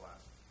in the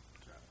last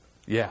chapter.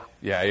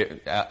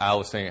 Yeah. I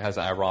was saying it has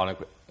an ironic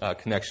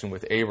connection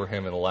with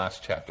Abraham in the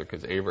last chapter,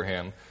 because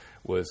Abraham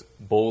was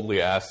boldly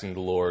asking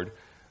the Lord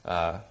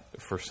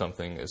for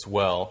something as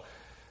well.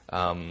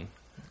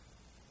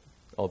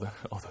 Although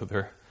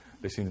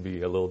they seem to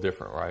be a little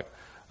different, right?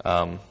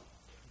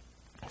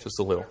 Just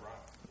a little.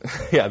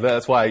 Yeah,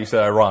 that's why you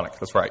said ironic.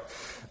 That's right.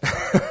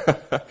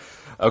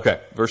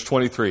 Okay, verse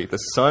 23. The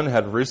sun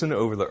had risen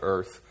over the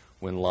earth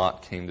when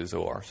Lot came to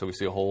Zoar. So we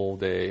see a whole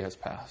day has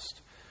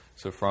passed.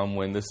 So from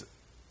when this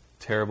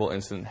terrible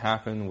incident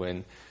happened,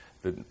 when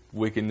the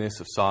wickedness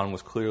of Sodom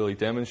was clearly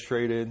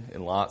demonstrated,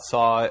 and Lot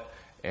saw it,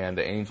 and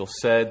the angel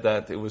said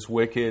that it was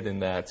wicked,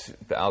 and that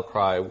the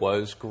outcry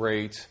was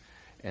great,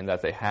 and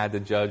that they had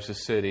to judge the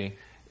city.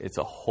 It's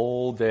a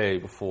whole day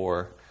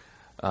before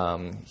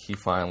he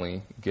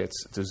finally gets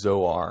to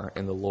Zoar,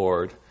 and the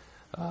Lord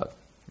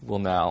will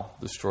now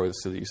destroy the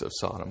cities of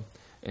Sodom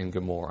and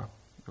Gomorrah.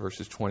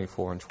 Verses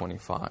 24 and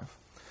 25.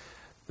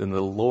 Then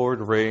the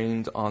Lord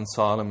rained on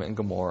Sodom and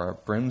Gomorrah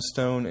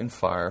brimstone and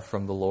fire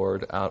from the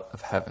Lord out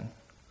of heaven.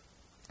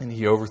 And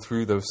he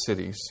overthrew those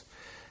cities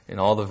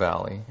and all the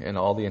valley and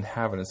all the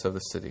inhabitants of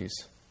the cities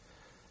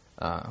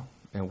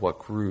and what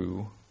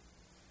grew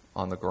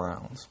on the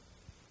ground.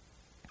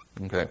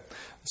 Okay,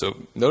 so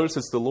notice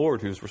it's the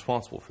Lord who's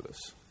responsible for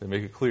this. They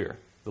make it clear.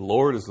 The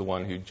Lord is the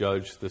one who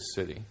judged this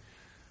city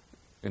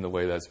in the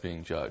way that's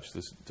being judged.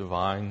 This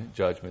divine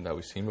judgment that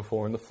we've seen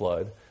before in the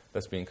flood,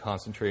 that's being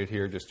concentrated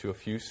here just to a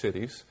few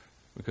cities,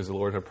 because the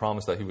Lord had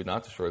promised that he would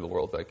not destroy the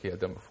world like he had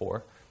done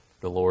before.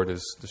 The Lord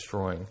is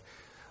destroying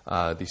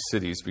these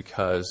cities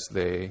because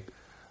they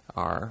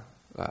are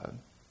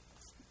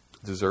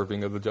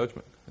deserving of the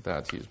judgment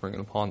that he is bringing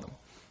upon them.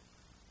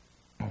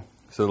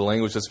 So the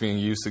language that's being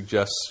used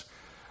suggests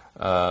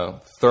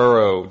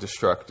thorough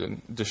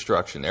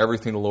destruction.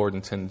 Everything the Lord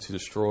intended to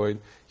destroy,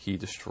 he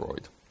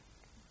destroyed.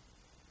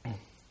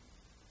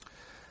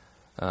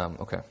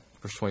 Okay,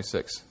 verse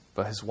 26.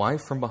 But his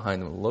wife from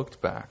behind him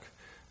looked back,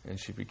 and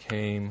she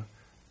became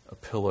a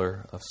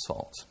pillar of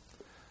salt.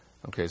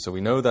 Okay, so we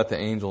know that the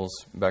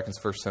angels, back in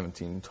verse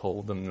 17,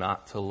 told them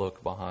not to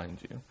look behind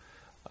you.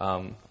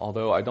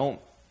 Although I don't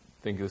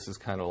think this is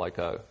kind of like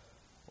a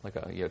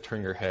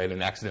turn your head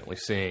and accidentally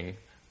seeing,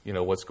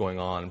 what's going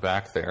on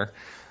back there.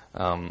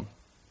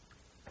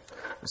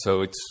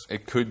 So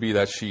it could be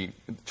that she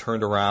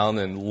turned around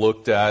and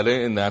looked at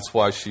it, and that's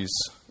why she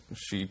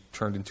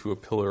turned into a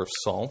pillar of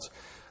salt.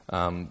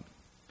 A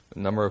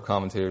number of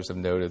commentators have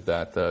noted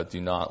that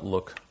do not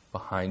look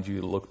behind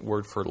you.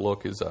 Word for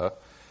look is a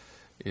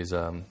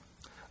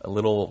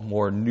little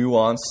more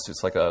nuanced.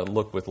 It's like a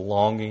look with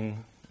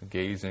longing,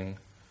 gazing,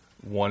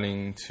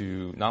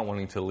 not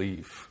wanting to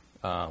leave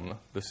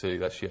the city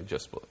that she had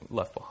just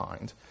left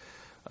behind.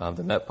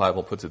 The Net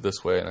Bible puts it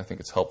this way, and I think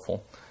it's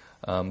helpful.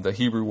 The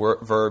Hebrew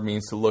verb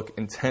means to look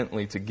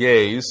intently, to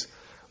gaze.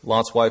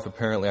 Lot's wife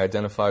apparently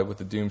identified with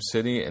the doomed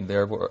city and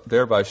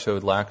thereby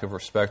showed lack of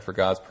respect for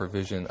God's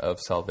provision of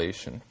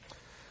salvation.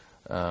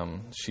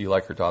 She,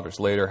 like her daughters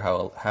later,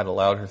 had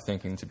allowed her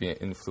thinking to be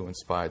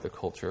influenced by the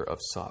culture of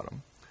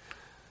Sodom.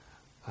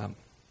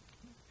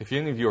 If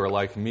any of you are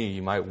like me,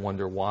 you might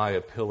wonder why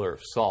a pillar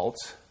of salt.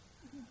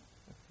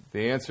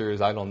 The answer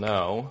is I don't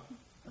know.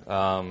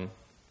 I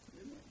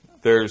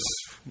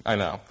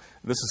know.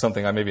 This is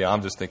something maybe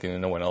I'm just thinking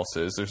and no one else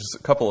is. There's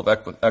a couple of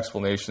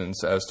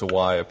explanations as to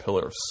why a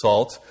pillar of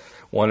salt.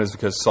 One is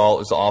because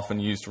salt is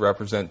often used to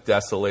represent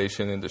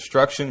desolation and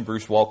destruction.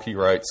 Bruce Waltke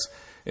writes,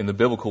 in the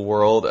biblical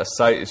world, a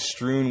site is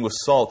strewn with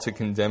salt to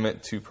condemn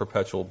it to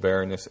perpetual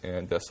barrenness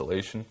and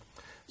desolation.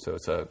 So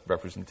it's a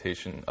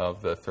representation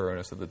of the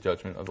thoroughness of the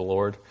judgment of the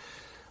Lord.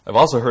 I've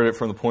also heard it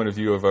from the point of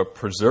view of a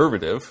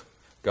preservative.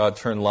 God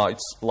turned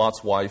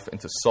Lot's wife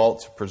into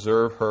salt to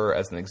preserve her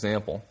as an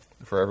example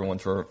for everyone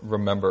to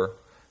remember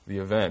the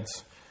event.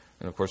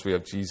 And of course we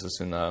have Jesus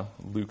in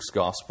Luke's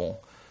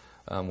gospel.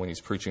 When he's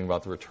preaching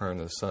about the return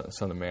of the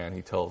Son of Man,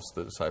 he tells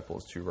the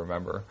disciples to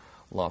remember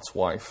Lot's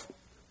wife.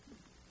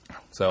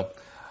 So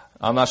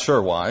I'm not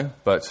sure why,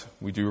 but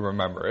we do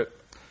remember it.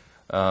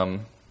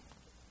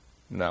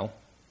 No.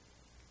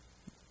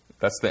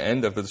 That's the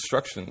end of the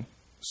destruction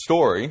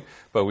story,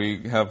 but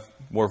we have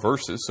more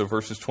verses. So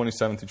verses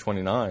 27 through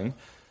 29.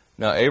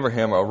 Now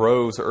Abraham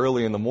arose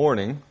early in the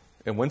morning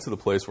and went to the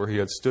place where he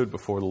had stood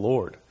before the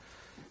Lord.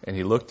 And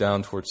he looked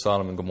down toward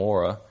Sodom and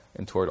Gomorrah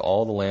and toward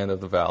all the land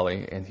of the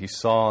valley, and he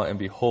saw, and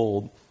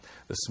behold,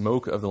 the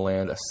smoke of the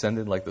land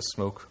ascended like the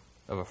smoke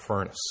of a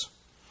furnace.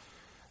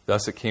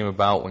 Thus it came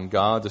about when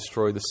God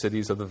destroyed the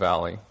cities of the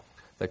valley,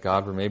 that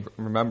God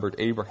remembered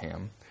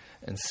Abraham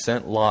and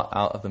sent Lot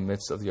out of the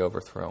midst of the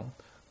overthrow,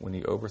 when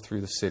he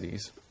overthrew the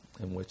cities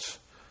in which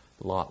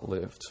Lot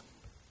lived.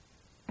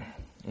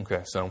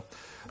 Okay, so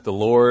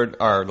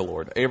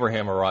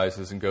Abraham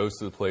arises and goes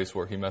to the place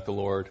where he met the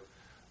Lord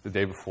the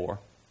day before,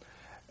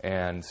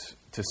 and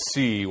to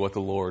see what the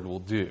Lord will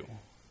do.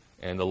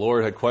 And the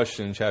Lord had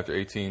questioned in chapter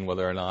 18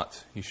 whether or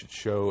not he should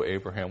show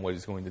Abraham what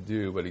he's going to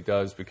do, but he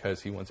does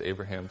because he wants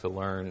Abraham to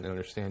learn and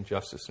understand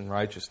justice and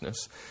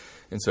righteousness.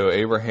 And so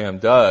Abraham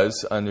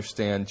does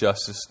understand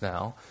justice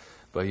now,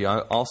 but he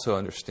also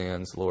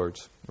understands the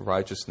Lord's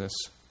righteousness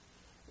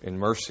and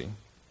mercy,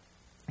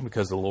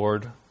 because the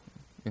Lord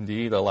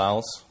indeed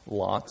allows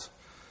Lot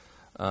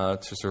to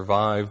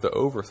survive the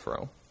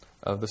overthrow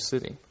of the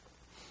city.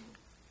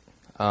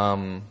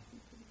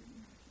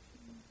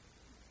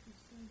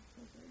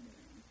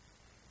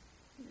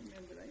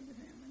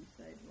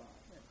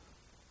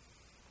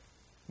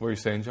 What are you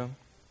saying, John?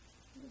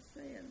 I was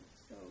saying,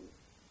 so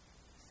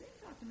it seems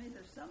like to me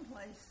there's some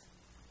place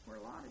where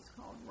Lot is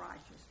called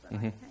righteous, but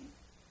I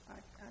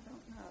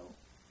don't know.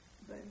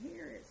 But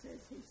here it says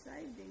he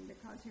saved him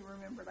because he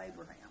remembered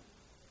Abraham,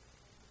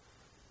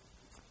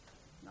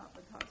 not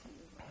because he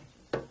was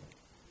righteous.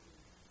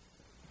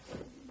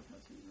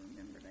 Because he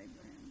remembered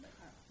Abraham.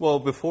 Well,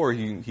 before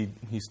he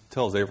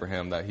tells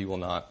Abraham that he will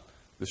not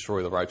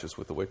destroy the righteous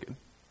with the wicked.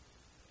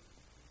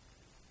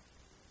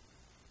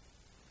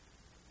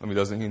 I mean,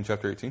 doesn't he in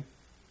chapter 18?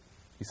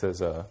 He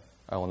says,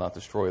 I will not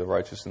destroy the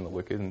righteous and the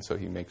wicked, and so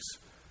he makes...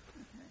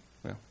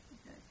 Yeah.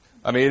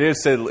 I mean,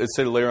 it's said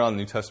later on in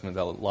the New Testament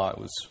that Lot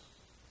was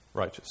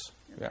righteous.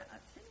 Yeah. It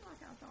seems like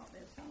I thought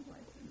there's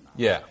someplace in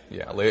Yeah.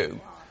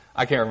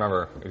 I can't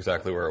remember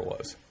exactly where it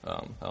was.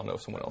 I don't know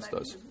if someone else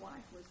does. His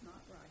wife was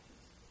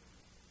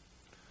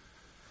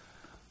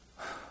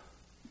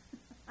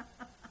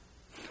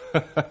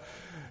not righteous.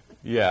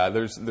 Yeah,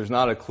 there's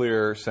not a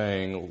clear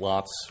saying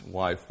Lot's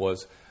wife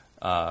was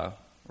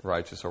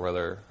righteous or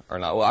whether or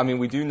not. Well, I mean,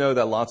 we do know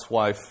that Lot's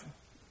wife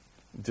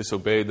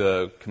disobeyed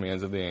the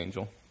commands of the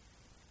angel,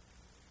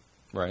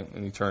 right?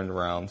 And he turned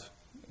around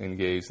and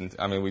gazed. And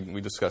I mean,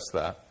 we discussed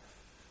that.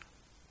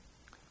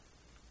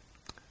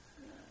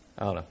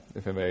 I don't know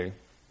if it may. Well,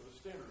 the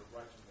standard of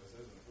righteousness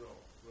isn't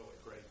really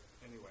great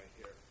anyway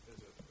here, is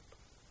it?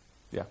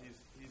 Yeah.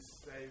 He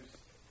saves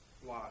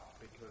Lot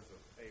because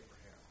of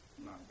Abraham,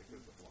 not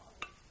because of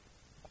Lot.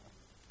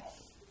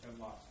 And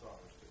Lot's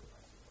daughters too,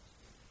 I suppose.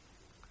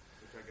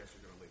 Which I guess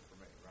you're going to leave for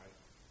me, right?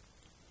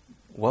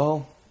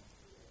 Well,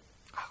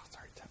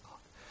 sorry, 10 o'clock.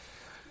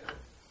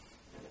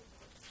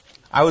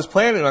 I was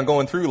planning on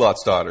going through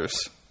Lot's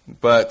daughters,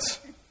 but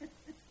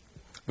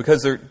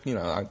because they're,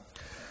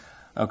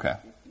 okay.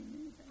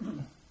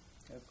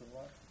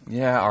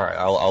 Yeah, all right.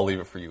 I'll leave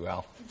it for you,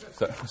 Al.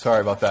 Sorry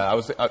about that. I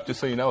was just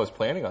so you know, I was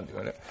planning on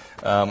doing it.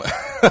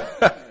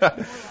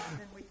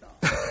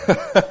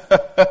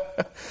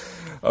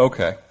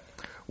 Okay.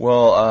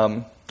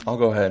 Well, I'll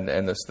go ahead and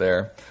end this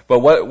there. But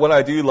what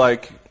I do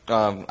like,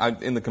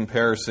 in the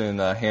comparison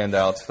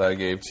handouts that I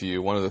gave to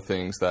you, one of the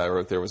things that I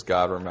wrote there was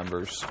God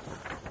remembers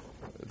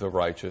the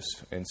righteous.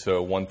 And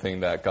so one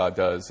thing that God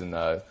does in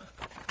the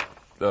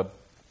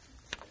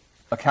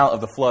account of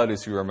the flood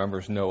is he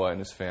remembers Noah and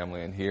his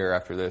family. And here,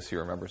 after this, he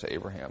remembers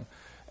Abraham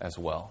as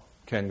well.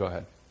 Ken, go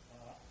ahead.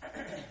 I just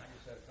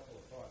had a couple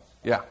of thoughts.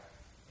 Yeah.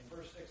 In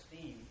verse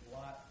 16,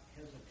 Lot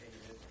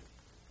hesitated,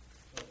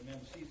 so the men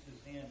seized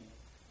his hand,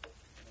 and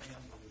the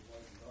hands of his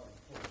wife and daughter,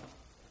 and pulled him out.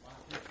 Lot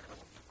hesitated.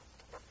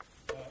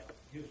 But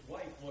his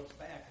wife looks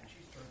back, and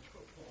she's turned to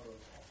a pillar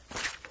of salt.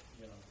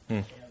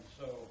 And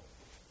so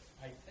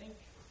I think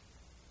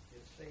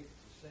it's safe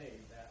to say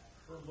that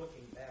her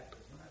looking back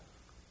is not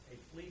a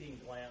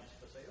fleeting glance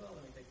to say, oh,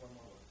 let me take one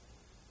more look.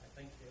 I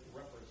think it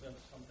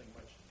represents something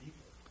much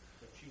deeper,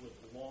 that she was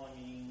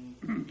longing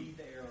to be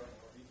there, or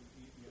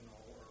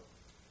or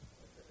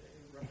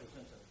it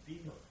represents a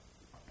deeper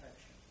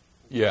affection.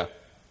 Yeah,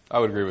 I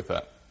would agree with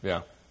that.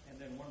 Yeah. And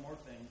then one more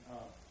thing,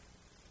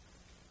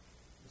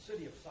 the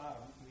city of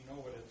Sodom, we know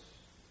what it's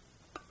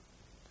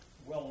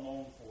well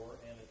known for,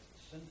 and its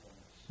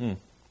sinfulness.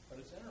 But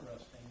it's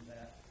interesting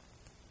that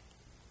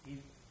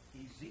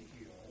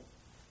Ezekiel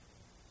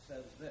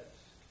says this,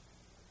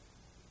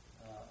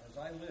 as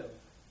I live,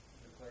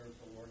 declares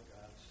the Lord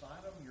God,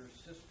 Sodom, your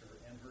sister,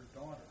 and her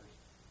daughters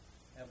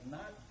have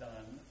not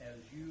done as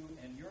you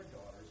and your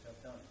daughters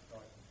have done,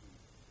 talking to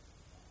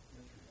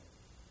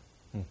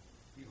Israel.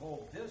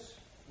 Behold, this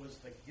was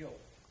the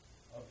guilt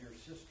of your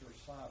sister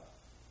Sodom.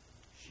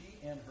 She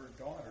and her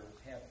daughters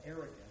have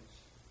arrogance,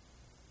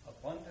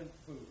 abundant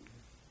food,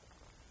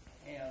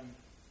 and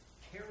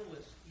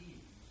careless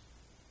ease,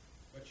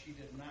 but she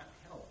did not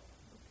help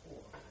the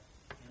poor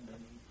and the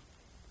needy.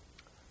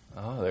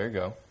 Oh, there you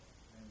go.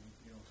 And,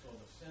 so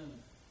the sin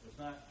was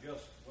not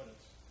just what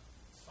it's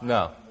silent,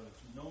 No. but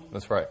it's known.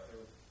 That's right.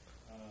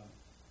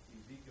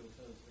 Ezekiel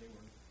says they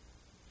were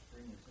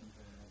extremely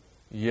sinful.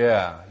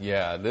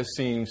 Yeah. This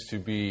seems to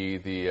be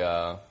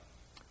the,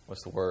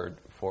 what's the word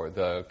for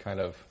the kind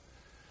of,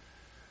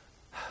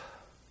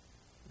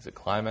 is it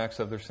climax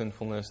of their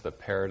sinfulness, the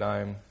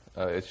paradigm?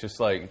 It's just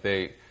like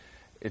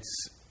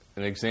it's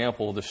an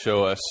example to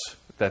show us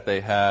that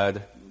they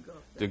had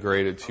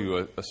degraded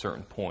to a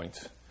certain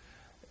point.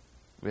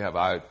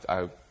 I'm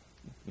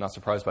not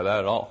surprised by that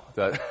at all.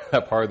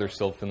 That part of their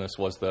sinfulness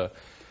was the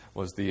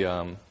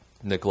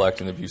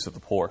neglect and abuse of the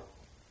poor.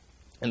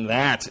 And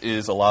that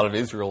is a lot of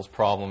Israel's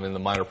problem in the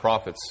Minor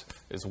Prophets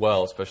as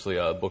well, especially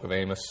the book of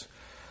Amos.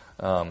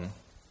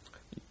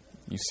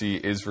 You see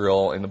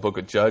Israel in the book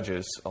of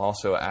Judges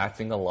also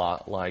acting a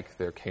lot like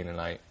their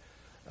Canaanite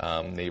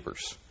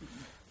neighbors.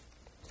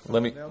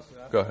 Let me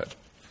go ahead.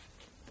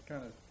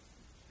 Kind of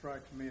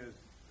strikes me as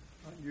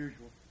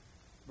unusual.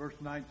 Verse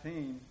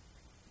 19,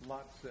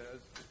 Lot says,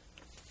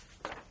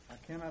 I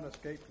cannot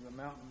escape from the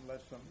mountain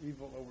lest some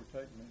evil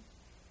overtake me.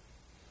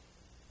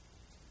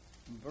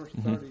 In verse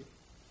 30,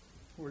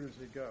 where does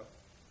he go?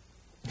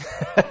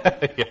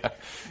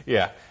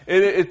 Yeah.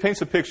 It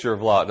paints a picture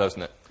of Lot,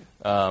 doesn't it?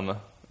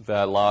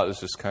 That Lot is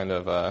just kind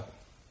of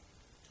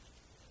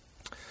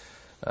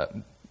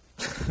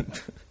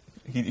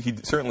he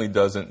certainly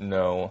doesn't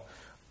know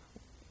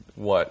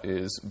what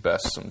is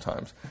best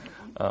sometimes.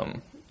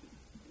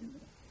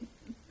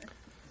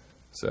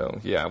 So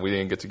yeah, we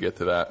didn't get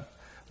to that,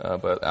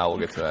 but Al will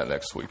get to that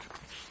next week.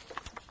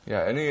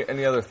 Yeah.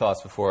 Any other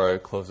thoughts before I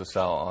close this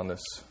out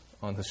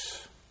on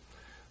this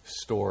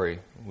story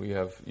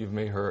you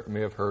may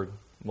have heard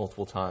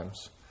multiple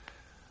times?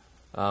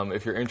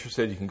 If you're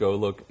interested, you can go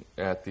look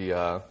at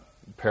the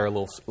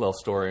parallel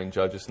story in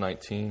Judges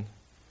 19,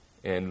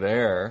 and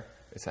there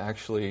it's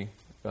actually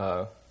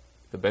the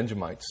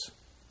Benjamites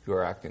who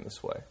are acting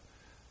this way.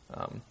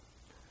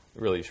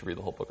 Really, you should read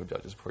the whole book of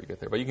Judges before you get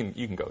there, but you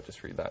can go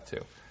just read that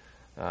too.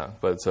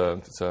 But it's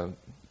a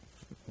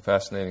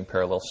fascinating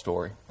parallel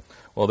story.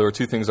 Well, there were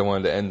two things I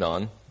wanted to end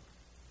on.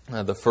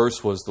 The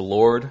first was the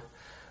Lord.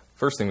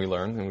 First thing we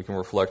learned, and we can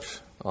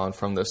reflect on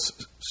from this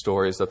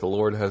story, is that the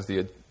Lord has the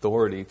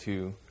authority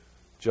to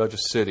judge a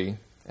city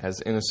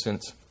as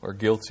innocent or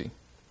guilty.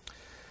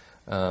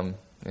 And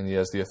he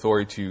has the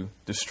authority to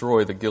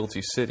destroy the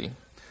guilty city.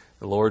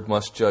 The Lord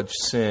must judge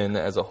sin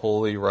as a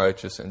holy,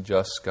 righteous, and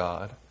just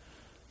God.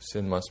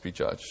 Sin must be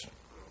judged.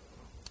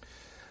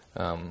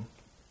 And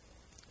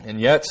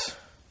yet,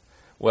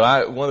 one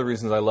of the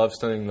reasons I love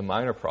studying the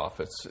Minor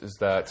Prophets is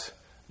that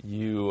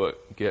you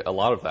get a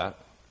lot of that,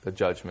 the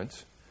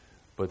judgment,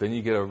 but then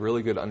you get a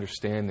really good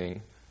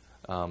understanding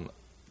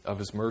of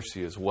his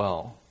mercy as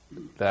well.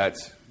 That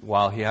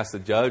while he has to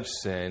judge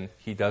sin,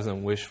 he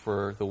doesn't wish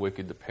for the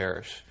wicked to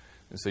perish.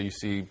 And so you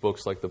see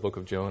books like the book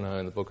of Jonah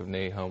and the book of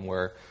Nahum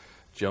where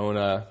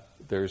Jonah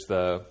there's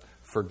the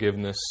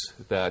forgiveness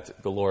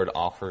that the Lord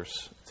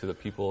offers to the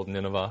people of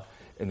Nineveh.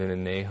 And then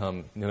in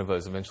Nahum, Nineveh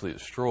is eventually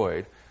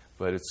destroyed,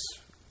 but it's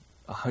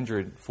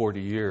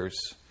 140 years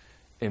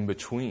in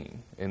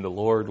between. And the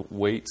Lord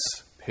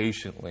waits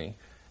patiently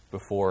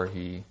before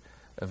he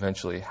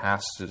eventually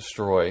has to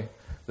destroy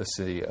the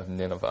city of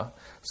Nineveh.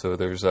 So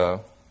we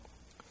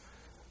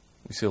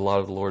see a lot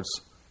of the Lord's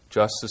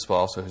justice, but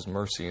also his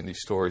mercy in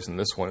these stories, in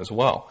this one as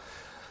well.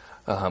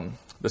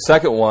 The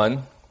second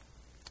one,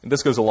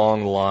 this goes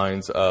along the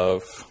lines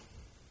of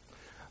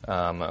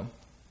Lot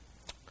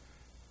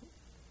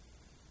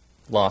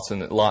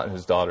and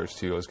his daughters,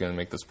 too. I was going to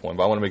make this point,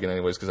 but I want to make it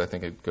anyways because I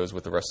think it goes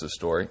with the rest of the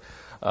story.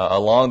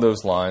 Along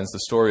those lines, the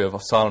story of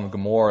Sodom and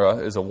Gomorrah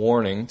is a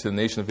warning to the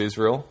nation of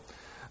Israel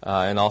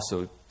and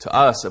also to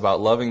us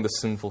about loving the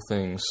sinful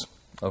things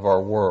of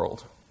our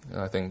world.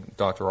 And I think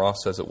Dr. Ross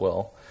says it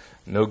well.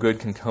 No good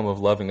can come of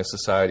loving a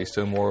society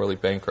so morally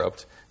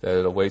bankrupt that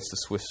it awaits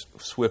the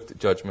swift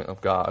judgment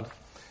of God,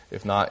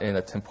 if not in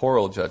a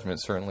temporal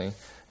judgment, certainly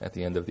at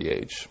the end of the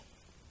age.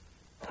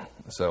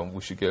 So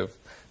we should give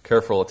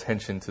careful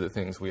attention to the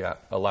things we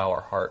allow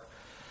our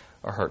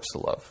hearts to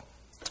love.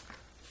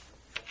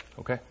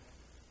 Okay,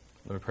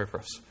 let me pray for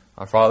us.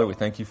 Our Father, we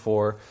thank you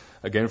for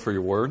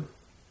your word,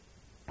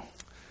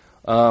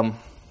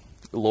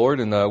 Lord,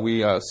 and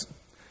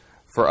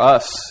for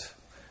us,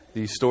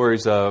 these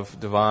stories of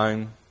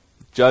divine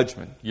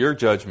judgment, your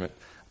judgment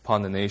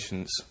upon the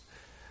nations,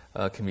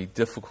 can be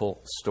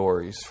difficult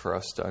stories for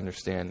us to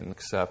understand and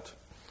accept.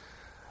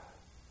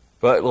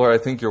 But Lord, I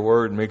think your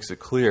word makes it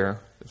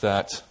clear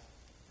that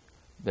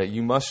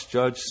you must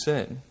judge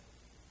sin,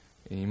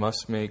 and you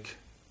must make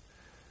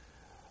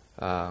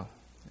things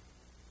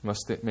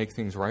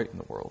right in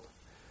the world.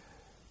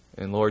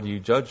 And Lord, you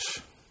judge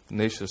the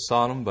nation of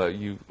Sodom, but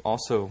you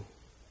also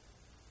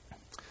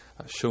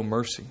show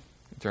mercy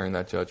during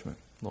that judgment,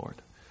 Lord.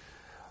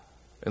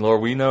 And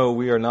Lord, we know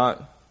we are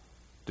not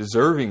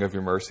deserving of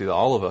your mercy, that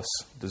all of us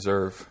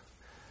deserve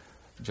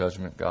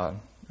judgment, God,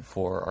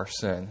 for our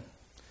sin.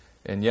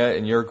 And yet,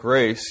 in your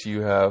grace,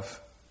 you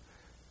have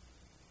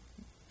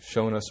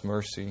shown us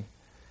mercy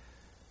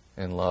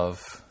and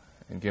love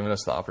and given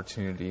us the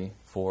opportunity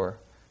for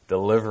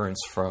deliverance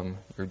from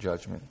your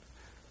judgment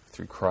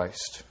through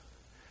Christ,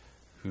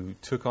 who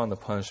took on the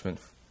punishment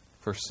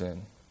for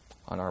sin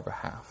on our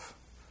behalf.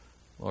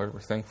 Lord,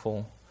 we're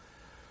thankful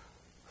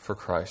for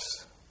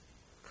Christ,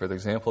 for the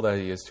example that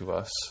he is to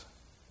us,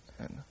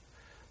 and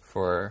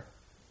for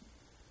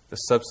the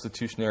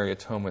substitutionary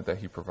atonement that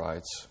he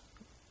provides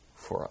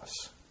for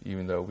us,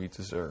 even though we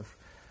deserve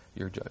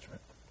your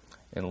judgment.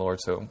 And Lord,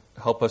 so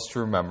help us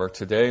to remember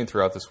today and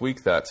throughout this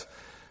week that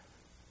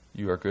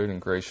you are good and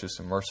gracious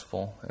and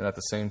merciful, and at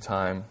the same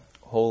time,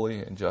 holy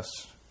and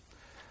just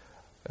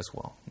as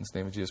well. In the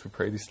name of Jesus, we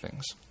pray these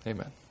things.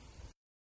 Amen.